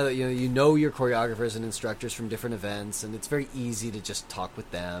 yeah, you know your choreographers and instructors from different events, and it's very easy to just talk with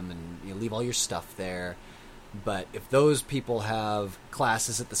them and leave all your stuff there. But if those people have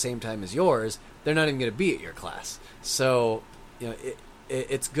classes at the same time as yours, they're not even going to be at your class. So,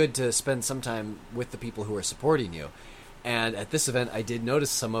 it's good to spend some time with the people who are supporting you. And at this event, I did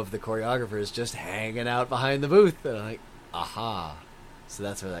notice some of the choreographers just hanging out behind the booth, and I'm like, aha. So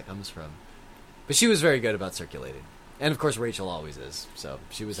that's where that comes from. But she was very good about circulating. And, of course, Rachel always is. So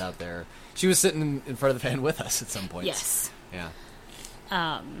she was out there. She was sitting in front of the fan with us at some point. Yes.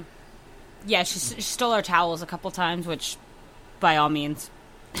 Yeah. Yeah, she stole our towels a couple times, which, by all means.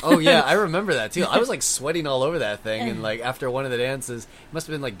 Oh, yeah, I remember that, too. I was, like, sweating all over that thing. And, like, after one of the dances, it must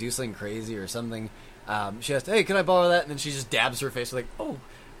have been, like, Deuceling Crazy or something. She asked, hey, can I borrow that? And then she just dabs her face, like, oh,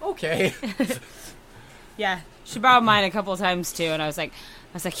 okay. Yeah, she borrowed mine a couple times, too. And I was like,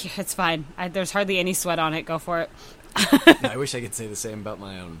 yeah, it's fine. There's hardly any sweat on it. Go for it. I wish I could say the same about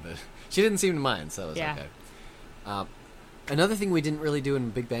my own, but she didn't seem to mind, so it was okay. Another thing we didn't really do in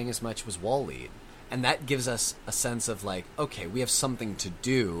Big Bang as much was wall lead, and that gives us a sense of, like, okay, we have something to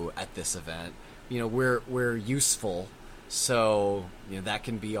do at this event. We're useful, so that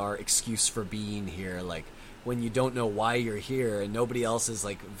can be our excuse for being here. Like, when you don't know why you're here and nobody else is,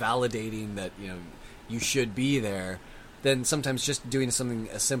 like, validating that you should be there, then sometimes just doing something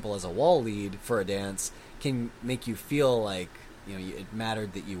as simple as a wall lead for a dance can make you feel like it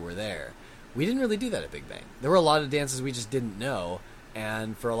mattered that you were there. We didn't really do that at Big Bang. There were a lot of dances we just didn't know,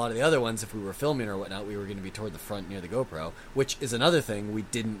 and for a lot of the other ones, if we were filming or whatnot, we were going to be toward the front near the GoPro, which is another thing we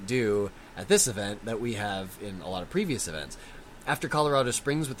didn't do at this event that we have in a lot of previous events. After Colorado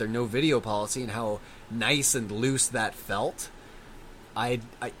Springs with their no video policy and how nice and loose that felt, I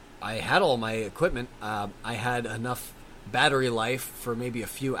I had all my equipment. I had enough battery life for maybe a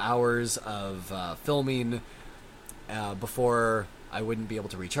few hours of filming before I wouldn't be able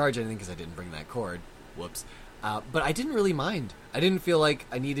to recharge anything because I didn't bring that cord. Whoops. But I didn't really mind. I didn't feel like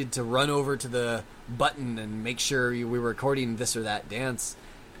I needed to run over to the button and make sure we were recording this or that dance.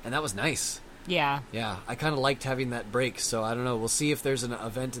 And that was nice. Yeah. Yeah, I kind of liked having that break. So I don't know. We'll see if there's an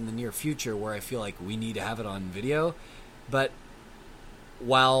event in the near future where I feel like we need to have it on video. But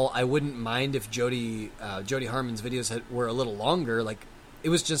while I wouldn't mind if Jody Harmon's videos were a little longer, like it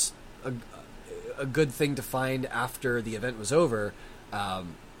was just a good thing to find after the event was over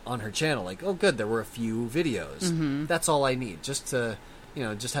on her channel. Like, oh, good, there were a few videos. Mm-hmm. That's all I need, just to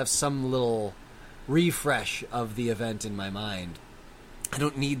just have some little refresh of the event in my mind. I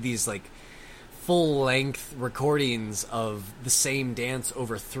don't need these like full-length recordings of the same dance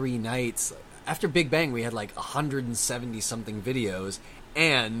over 3 nights. After Big Bang, we had like 170-something videos,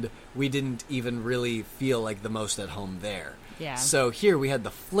 and we didn't even really feel like the most at home there. Yeah. So here we had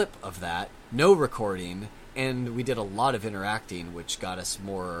the flip of that, no recording, and we did a lot of interacting, which got us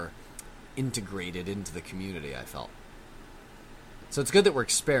more integrated into the community, I felt. So it's good that we're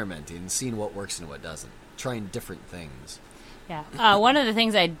experimenting and seeing what works and what doesn't, trying different things. Yeah. One of the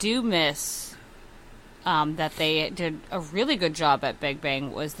things I do miss that they did a really good job at Big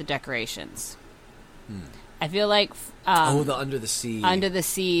Bang was the decorations. I feel like the Under the Sea.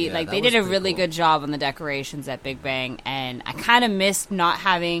 Yeah, like they did a really good job on the decorations at Big Bang, and I kind of missed not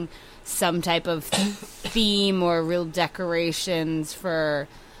having some type of theme or real decorations for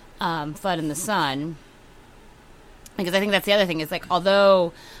Flood in the Sun. Because I think that's the other thing, is like,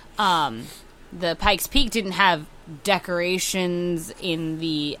 although the Pikes Peak didn't have decorations in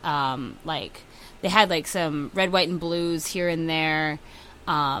the they had like some red, white, and blues here and there,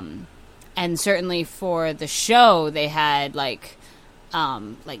 and certainly for the show they had like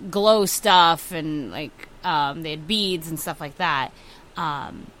glow stuff, and they had beads and stuff like that.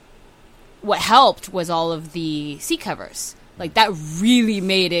 What helped was all of the seat covers. Like that really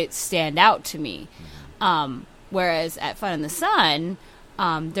made it stand out to me. Whereas at Fun in the Sun,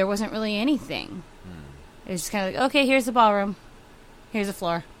 there wasn't really anything. It was just kind of like, okay, here's the ballroom, here's the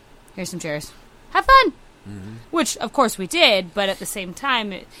floor, here's some chairs, have fun. Mm-hmm. Which, of course, we did, but at the same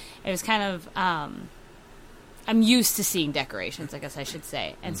time, it was kind of, I'm used to seeing decorations, I guess I should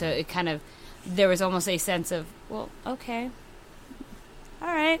say. And so it kind of, there was almost a sense of, well, okay, all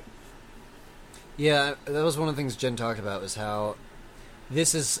right. Yeah, that was one of the things Jen talked about, was how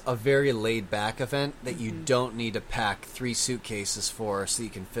this is a very laid-back event that you don't need to pack 3 suitcases for so you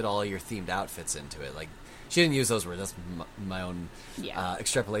can fit all your themed outfits into it. Like, she didn't use those words. That's my own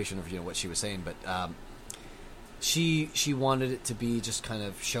extrapolation of what she was saying. But she wanted it to be just kind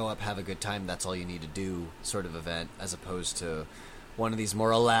of show up, have a good time, that's all you need to do sort of event, as opposed to one of these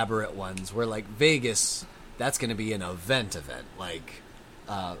more elaborate ones where, like, Vegas, that's going to be an event. Like,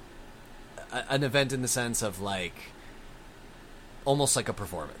 an event in the sense of, like, almost like a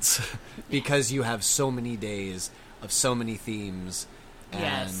performance. Because you have so many days of so many themes. And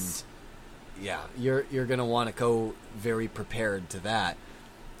yes. Yeah, you're going to want to go very prepared to that.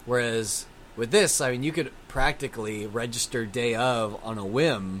 Whereas with this, I mean, you could practically register day of on a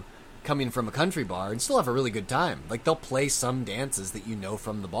whim coming from a country bar and still have a really good time. Like, they'll play some dances that you know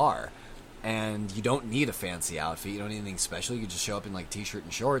from the bar. And you don't need a fancy outfit. You don't need anything special. You can just show up in, like, T-shirt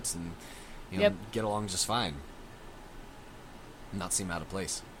and shorts and, get along just fine. Not seem out of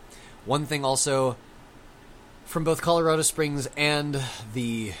place. One thing also, from both Colorado Springs and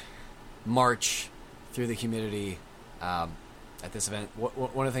the march through the humidity at this event,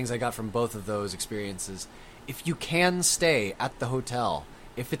 one of the things I got from both of those experiences, if you can stay at the hotel,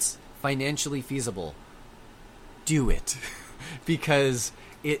 if it's financially feasible, do it. Because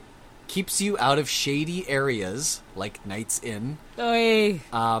it keeps you out of shady areas like Knights Inn.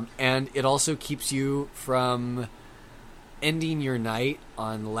 And it also keeps you from ending your night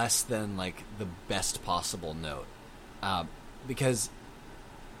on less than, like, the best possible note. Because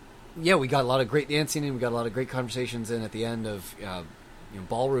we got a lot of great dancing and we got a lot of great conversations in at the end of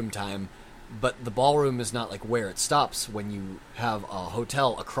ballroom time, but the ballroom is not like where it stops when you have a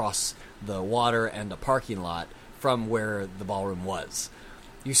hotel across the water and a parking lot from where the ballroom was.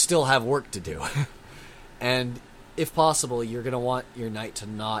 You still have work to do. And if possible, you're going to want your night to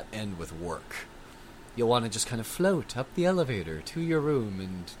not end with work. You'll want to just kind of float up the elevator to your room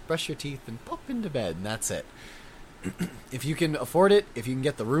and brush your teeth and pop into bed, and that's it. If you can afford it, if you can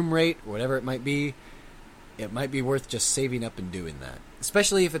get the room rate, whatever it might be worth just saving up and doing that.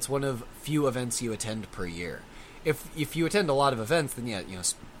 Especially if it's one of few events you attend per year. If you attend a lot of events, then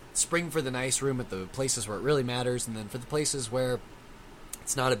spring for the nice room at the places where it really matters, and then for the places where it's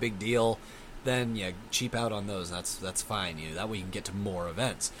it's not a big deal, then yeah, cheap out on those. That's fine. That way you can get to more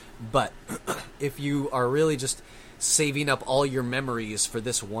events. But if you are really just saving up all your memories for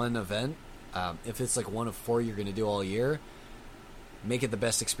this one event, if it's like one of 4 you're going to do all year, make it the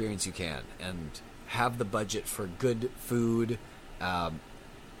best experience you can, and have the budget for good food.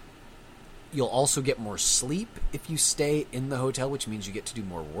 You'll also get more sleep if you stay in the hotel, which means you get to do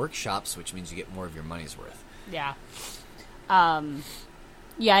more workshops, which means you get more of your money's worth. Yeah.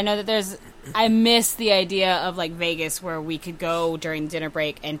 Yeah, I know that I miss the idea of like Vegas where we could go during dinner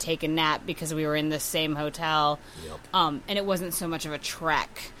break and take a nap because we were in the same hotel. Yep. And it wasn't so much of a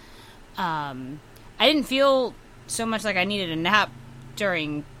trek. I didn't feel so much like I needed a nap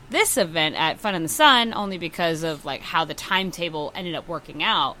during this event at Fun in the Sun, only because of like how the timetable ended up working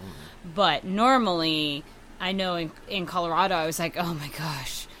out. Mm-hmm. But normally, I know in Colorado, I was like, oh my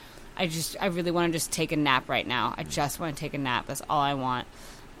gosh, I really want to just take a nap right now. I just want to take a nap. That's all I want.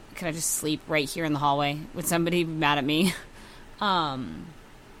 Can I just sleep right here in the hallway? Would somebody be mad at me? And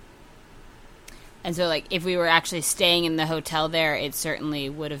so, like, if we were actually staying in the hotel there, it certainly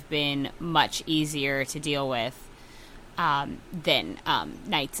would have been much easier to deal with than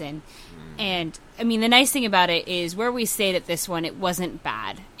nights in. And, I mean, the nice thing about it is where we stayed at this one, it wasn't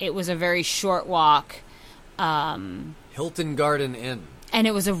bad. It was a very short walk. Hilton Garden Inn. And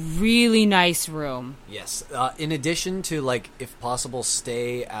it was a really nice room. Yes. In addition to, like, if possible,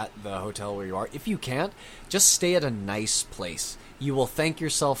 stay at the hotel where you are. If you can't, just stay at a nice place. You will thank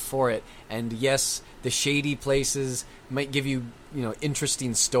yourself for it. And yes, the shady places might give you,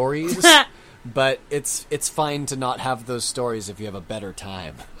 interesting stories. But it's fine to not have those stories if you have a better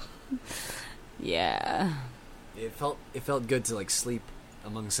time. Yeah. It felt good to, like, sleep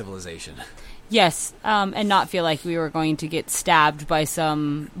among civilization. Yes, and not feel like we were going to get stabbed by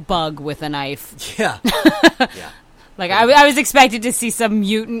some bug with a knife. Yeah. Yeah. Like, I was expected to see some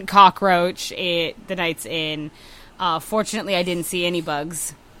mutant cockroach the nights in. Fortunately, I didn't see any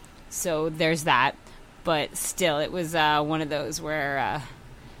bugs, so there's that. But still, it was one of those where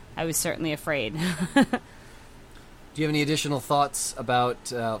I was certainly afraid. Do you have any additional thoughts about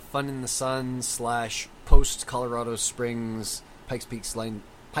Fun in the Sun / post Colorado Springs Pikes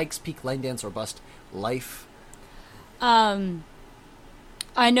Peak Line Dance or Bust life?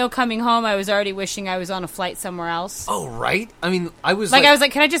 I know coming home, I was already wishing I was on a flight somewhere else. Oh, right? I mean, I was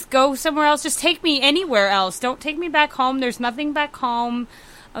like, can I just go somewhere else? Just take me anywhere else. Don't take me back home. There's nothing back home.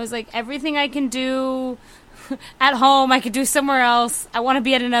 I was like, everything I can do at home, I could do somewhere else. I want to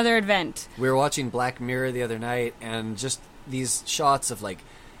be at another event. We were watching Black Mirror the other night, and just these shots of, like,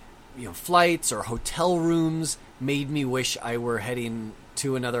 flights or hotel rooms made me wish I were heading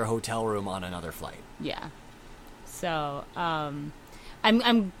to another hotel room on another flight. Yeah. So,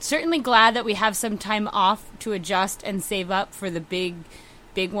 I'm certainly glad that we have some time off to adjust and save up for the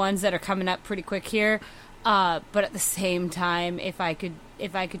big ones that are coming up pretty quick here. But at the same time, if I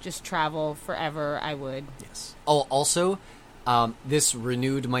could just travel forever, I would. Yes. Oh, also, this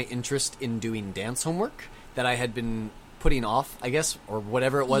renewed my interest in doing dance homework that I had been putting off, I guess, or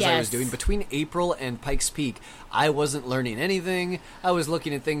whatever it was. Yes. I was doing between April and Pikes Peak. I wasn't learning anything. I was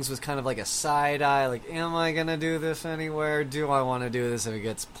looking at things with kind of like a side eye, like, am I gonna do this anywhere? Do I want to do this if it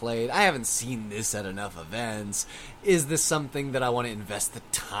gets played? I haven't seen this at enough events. Is this something that I want to invest the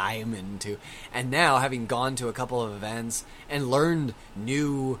time into? And now, having gone to a couple of events and learned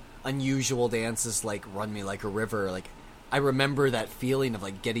new, unusual dances like Run Me Like a River, like, I remember that feeling of,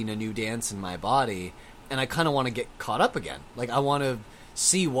 like, getting a new dance in my body. And I kind of want to get caught up again. Like, I want to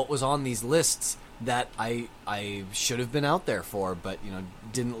see what was on these lists that I should have been out there for, but,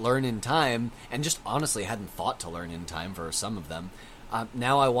 didn't learn in time, and just honestly hadn't thought to learn in time for some of them.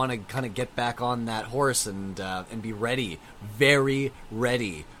 Now I want to kind of get back on that horse and be ready, very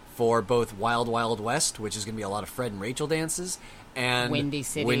ready, for both Wild Wild West, which is going to be a lot of Fred and Rachel dances, and Windy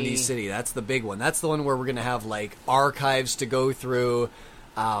City. Windy City, that's the big one. That's the one where we're going to have, like, archives to go through.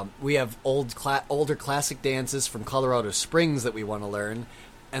 We have older classic dances from Colorado Springs that we want to learn,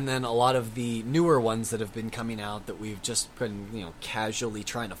 and then a lot of the newer ones that have been coming out that we've just been, casually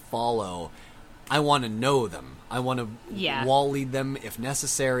trying to follow. I want to know them. I want to wall lead them if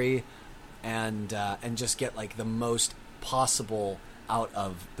necessary, and just get, like, the most possible out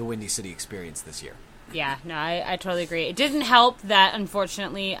of the Windy City experience this year. Yeah, no, I totally agree. It didn't help that,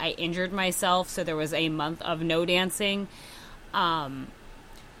 unfortunately, I injured myself, so there was a month of no dancing.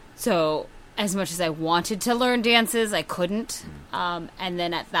 So, as much as I wanted to learn dances, I couldn't. And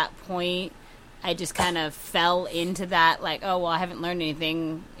then at that point, I just kind of fell into that, like, oh, well, I haven't learned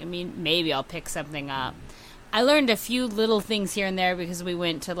anything. I mean, maybe I'll pick something up. I learned a few little things here and there because we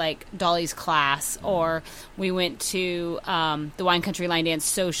went to like Dolly's class, or we went to the Wine Country Line Dance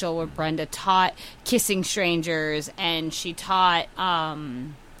Social where Brenda taught Kissing Strangers, and she taught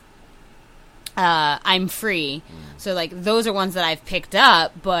I'm Free. So like those are ones that I've picked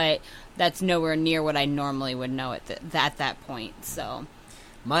up, but that's nowhere near what I normally would know at that point. So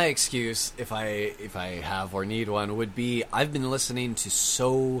my excuse, if I have or need one, would be I've been listening to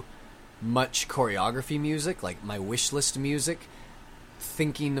so much choreography music, like my wish list music,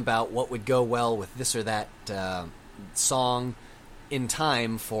 thinking about what would go well with this or that song in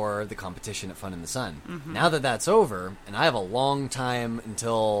time for the competition at Fun in the Sun. Mm-hmm. Now that that's over, and I have a long time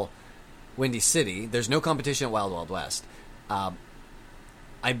until Windy City, there's no competition at Wild Wild West.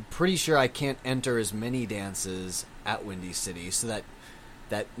 I'm pretty sure I can't enter as many dances at Windy City, so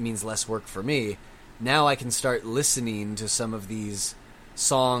that means less work for me. Now I can start listening to some of these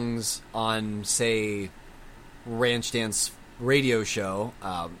songs on, say, Ranch Dance radio show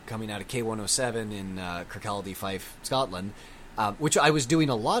coming out of K107 in Kirkcaldy, Fife, Scotland, which I was doing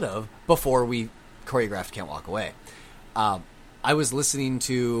a lot of before we choreographed Can't Walk Away. I was listening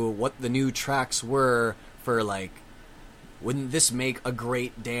to what the new tracks were for, like, wouldn't this make a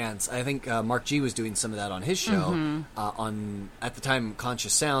great dance? I think Mark G was doing some of that on his show, on, at the time,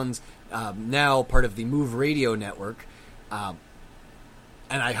 Conscious Sounds, now part of the Move Radio Network.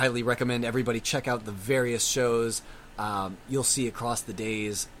 And I highly recommend everybody check out the various shows you'll see across the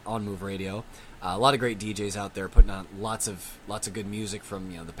days on Move Radio. A lot of great DJs out there putting on lots of good music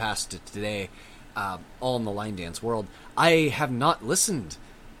from the past to today, all in the line dance world. I have not listened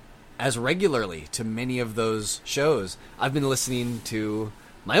as regularly to many of those shows. I've been listening to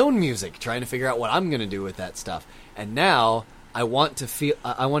my own music, trying to figure out what I'm going to do with that stuff. And now I want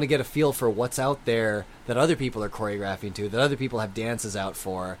to get a feel for what's out there that other people are choreographing to, that other people have dances out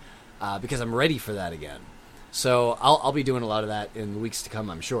for, because I'm ready for that again. So I'll be doing a lot of that in the weeks to come,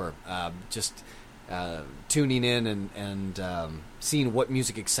 I'm sure. Just tuning in and seeing what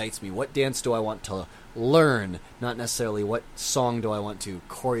music excites me. What dance do I want to learn, not necessarily what song do I want to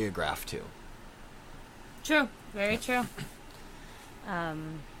choreograph to. True. Very true.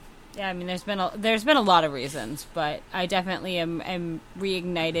 Yeah, I mean, there's been a lot of reasons, but I definitely am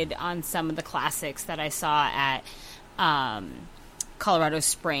reignited on some of the classics that I saw at Colorado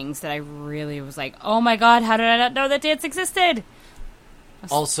Springs that I really was like, oh my god, how did I not know that dance existed?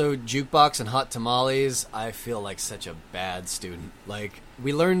 Also, jukebox and hot tamales, I feel like such a bad student. Like,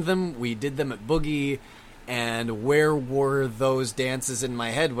 we learned them, we did them at Boogie, and where were those dances in my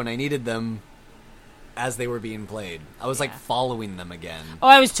head when I needed them as they were being played? I was like following them again. Oh,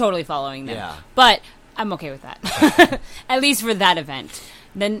 I was totally following them. Yeah. But I'm okay with that. At least for that event.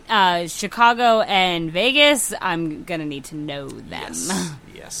 Then Chicago and Vegas, I'm going to need to know them.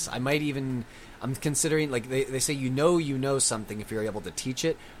 Yes. I might even... I'm considering, like, they say you know something if you're able to teach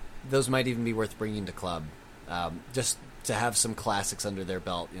it. Those might even be worth bringing to club. Just to have some classics under their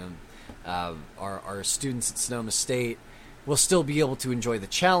belt. Our students at Sonoma State will still be able to enjoy the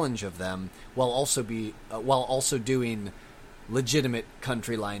challenge of them while also doing legitimate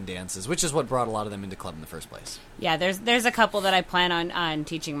country line dances, which is what brought a lot of them into club in the first place. Yeah, there's a couple that I plan on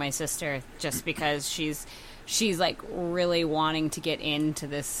teaching my sister just because she's like really wanting to get into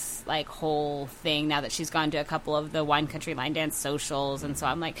this like whole thing now that she's gone to a couple of the Wine Country Line Dance socials, and so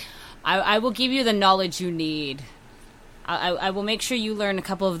I'm like, I will give you the knowledge you need. I will make sure you learn a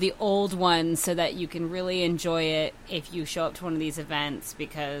couple of the old ones so that you can really enjoy it if you show up to one of these events,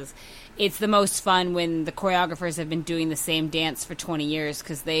 because it's the most fun when the choreographers have been doing the same dance for 20 years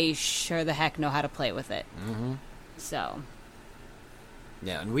because they sure the heck know how to play with it. Mm-hmm. So...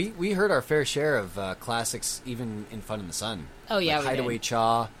 yeah, and we heard our fair share of classics even in Fun in the Sun. Oh, yeah, like Hideaway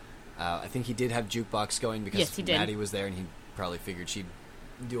Cha. I think he did have jukebox going because yes, Maddie was there, and he probably figured she'd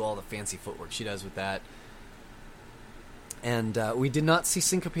do all the fancy footwork she does with that. And we did not see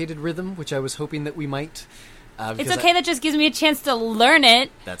Syncopated Rhythm, which I was hoping that we might. It's okay, that just gives me a chance to learn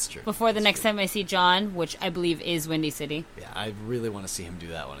it. That's true. Before the next time I see John, which I believe is Windy City. Yeah, I really want to see him do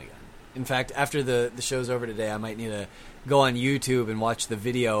that one again. In fact, after the show's over today, I might need to go on YouTube and watch the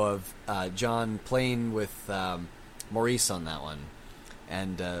video of John playing with Maurice on that one,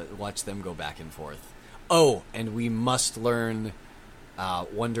 and watch them go back and forth. Oh, and we must learn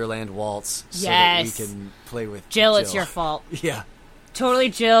Wonderland Waltz so that we can play with Jill. It's your fault. Yeah. Totally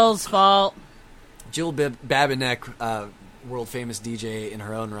Jill's fault. Jill Babinek, world-famous DJ in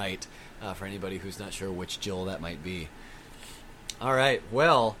her own right, for anybody who's not sure which Jill that might be. All right,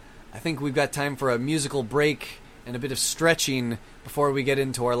 well... I think we've got time for a musical break and a bit of stretching before we get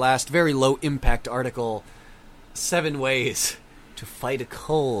into our last very low-impact article, 7 Ways to Fight a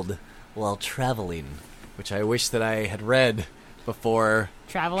Cold While Traveling which I wish that I had read before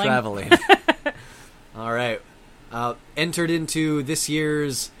traveling. All right. Entered into this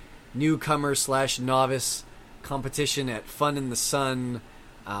year's newcomer/novice competition at Fun in the Sun.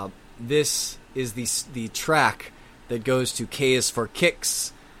 This is the track that goes to K is for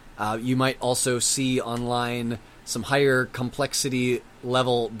Kicks. You might also see online some higher complexity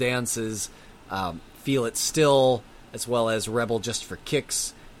level dances. Feel It Still, as well as Rebel Just for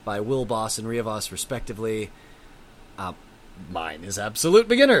Kicks by Will Boss and Ria Voss, respectively. Mine is Absolute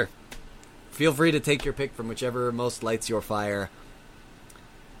Beginner. Feel free to take your pick from whichever most lights your fire.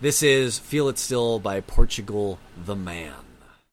 This is Feel It Still by Portugal the Man.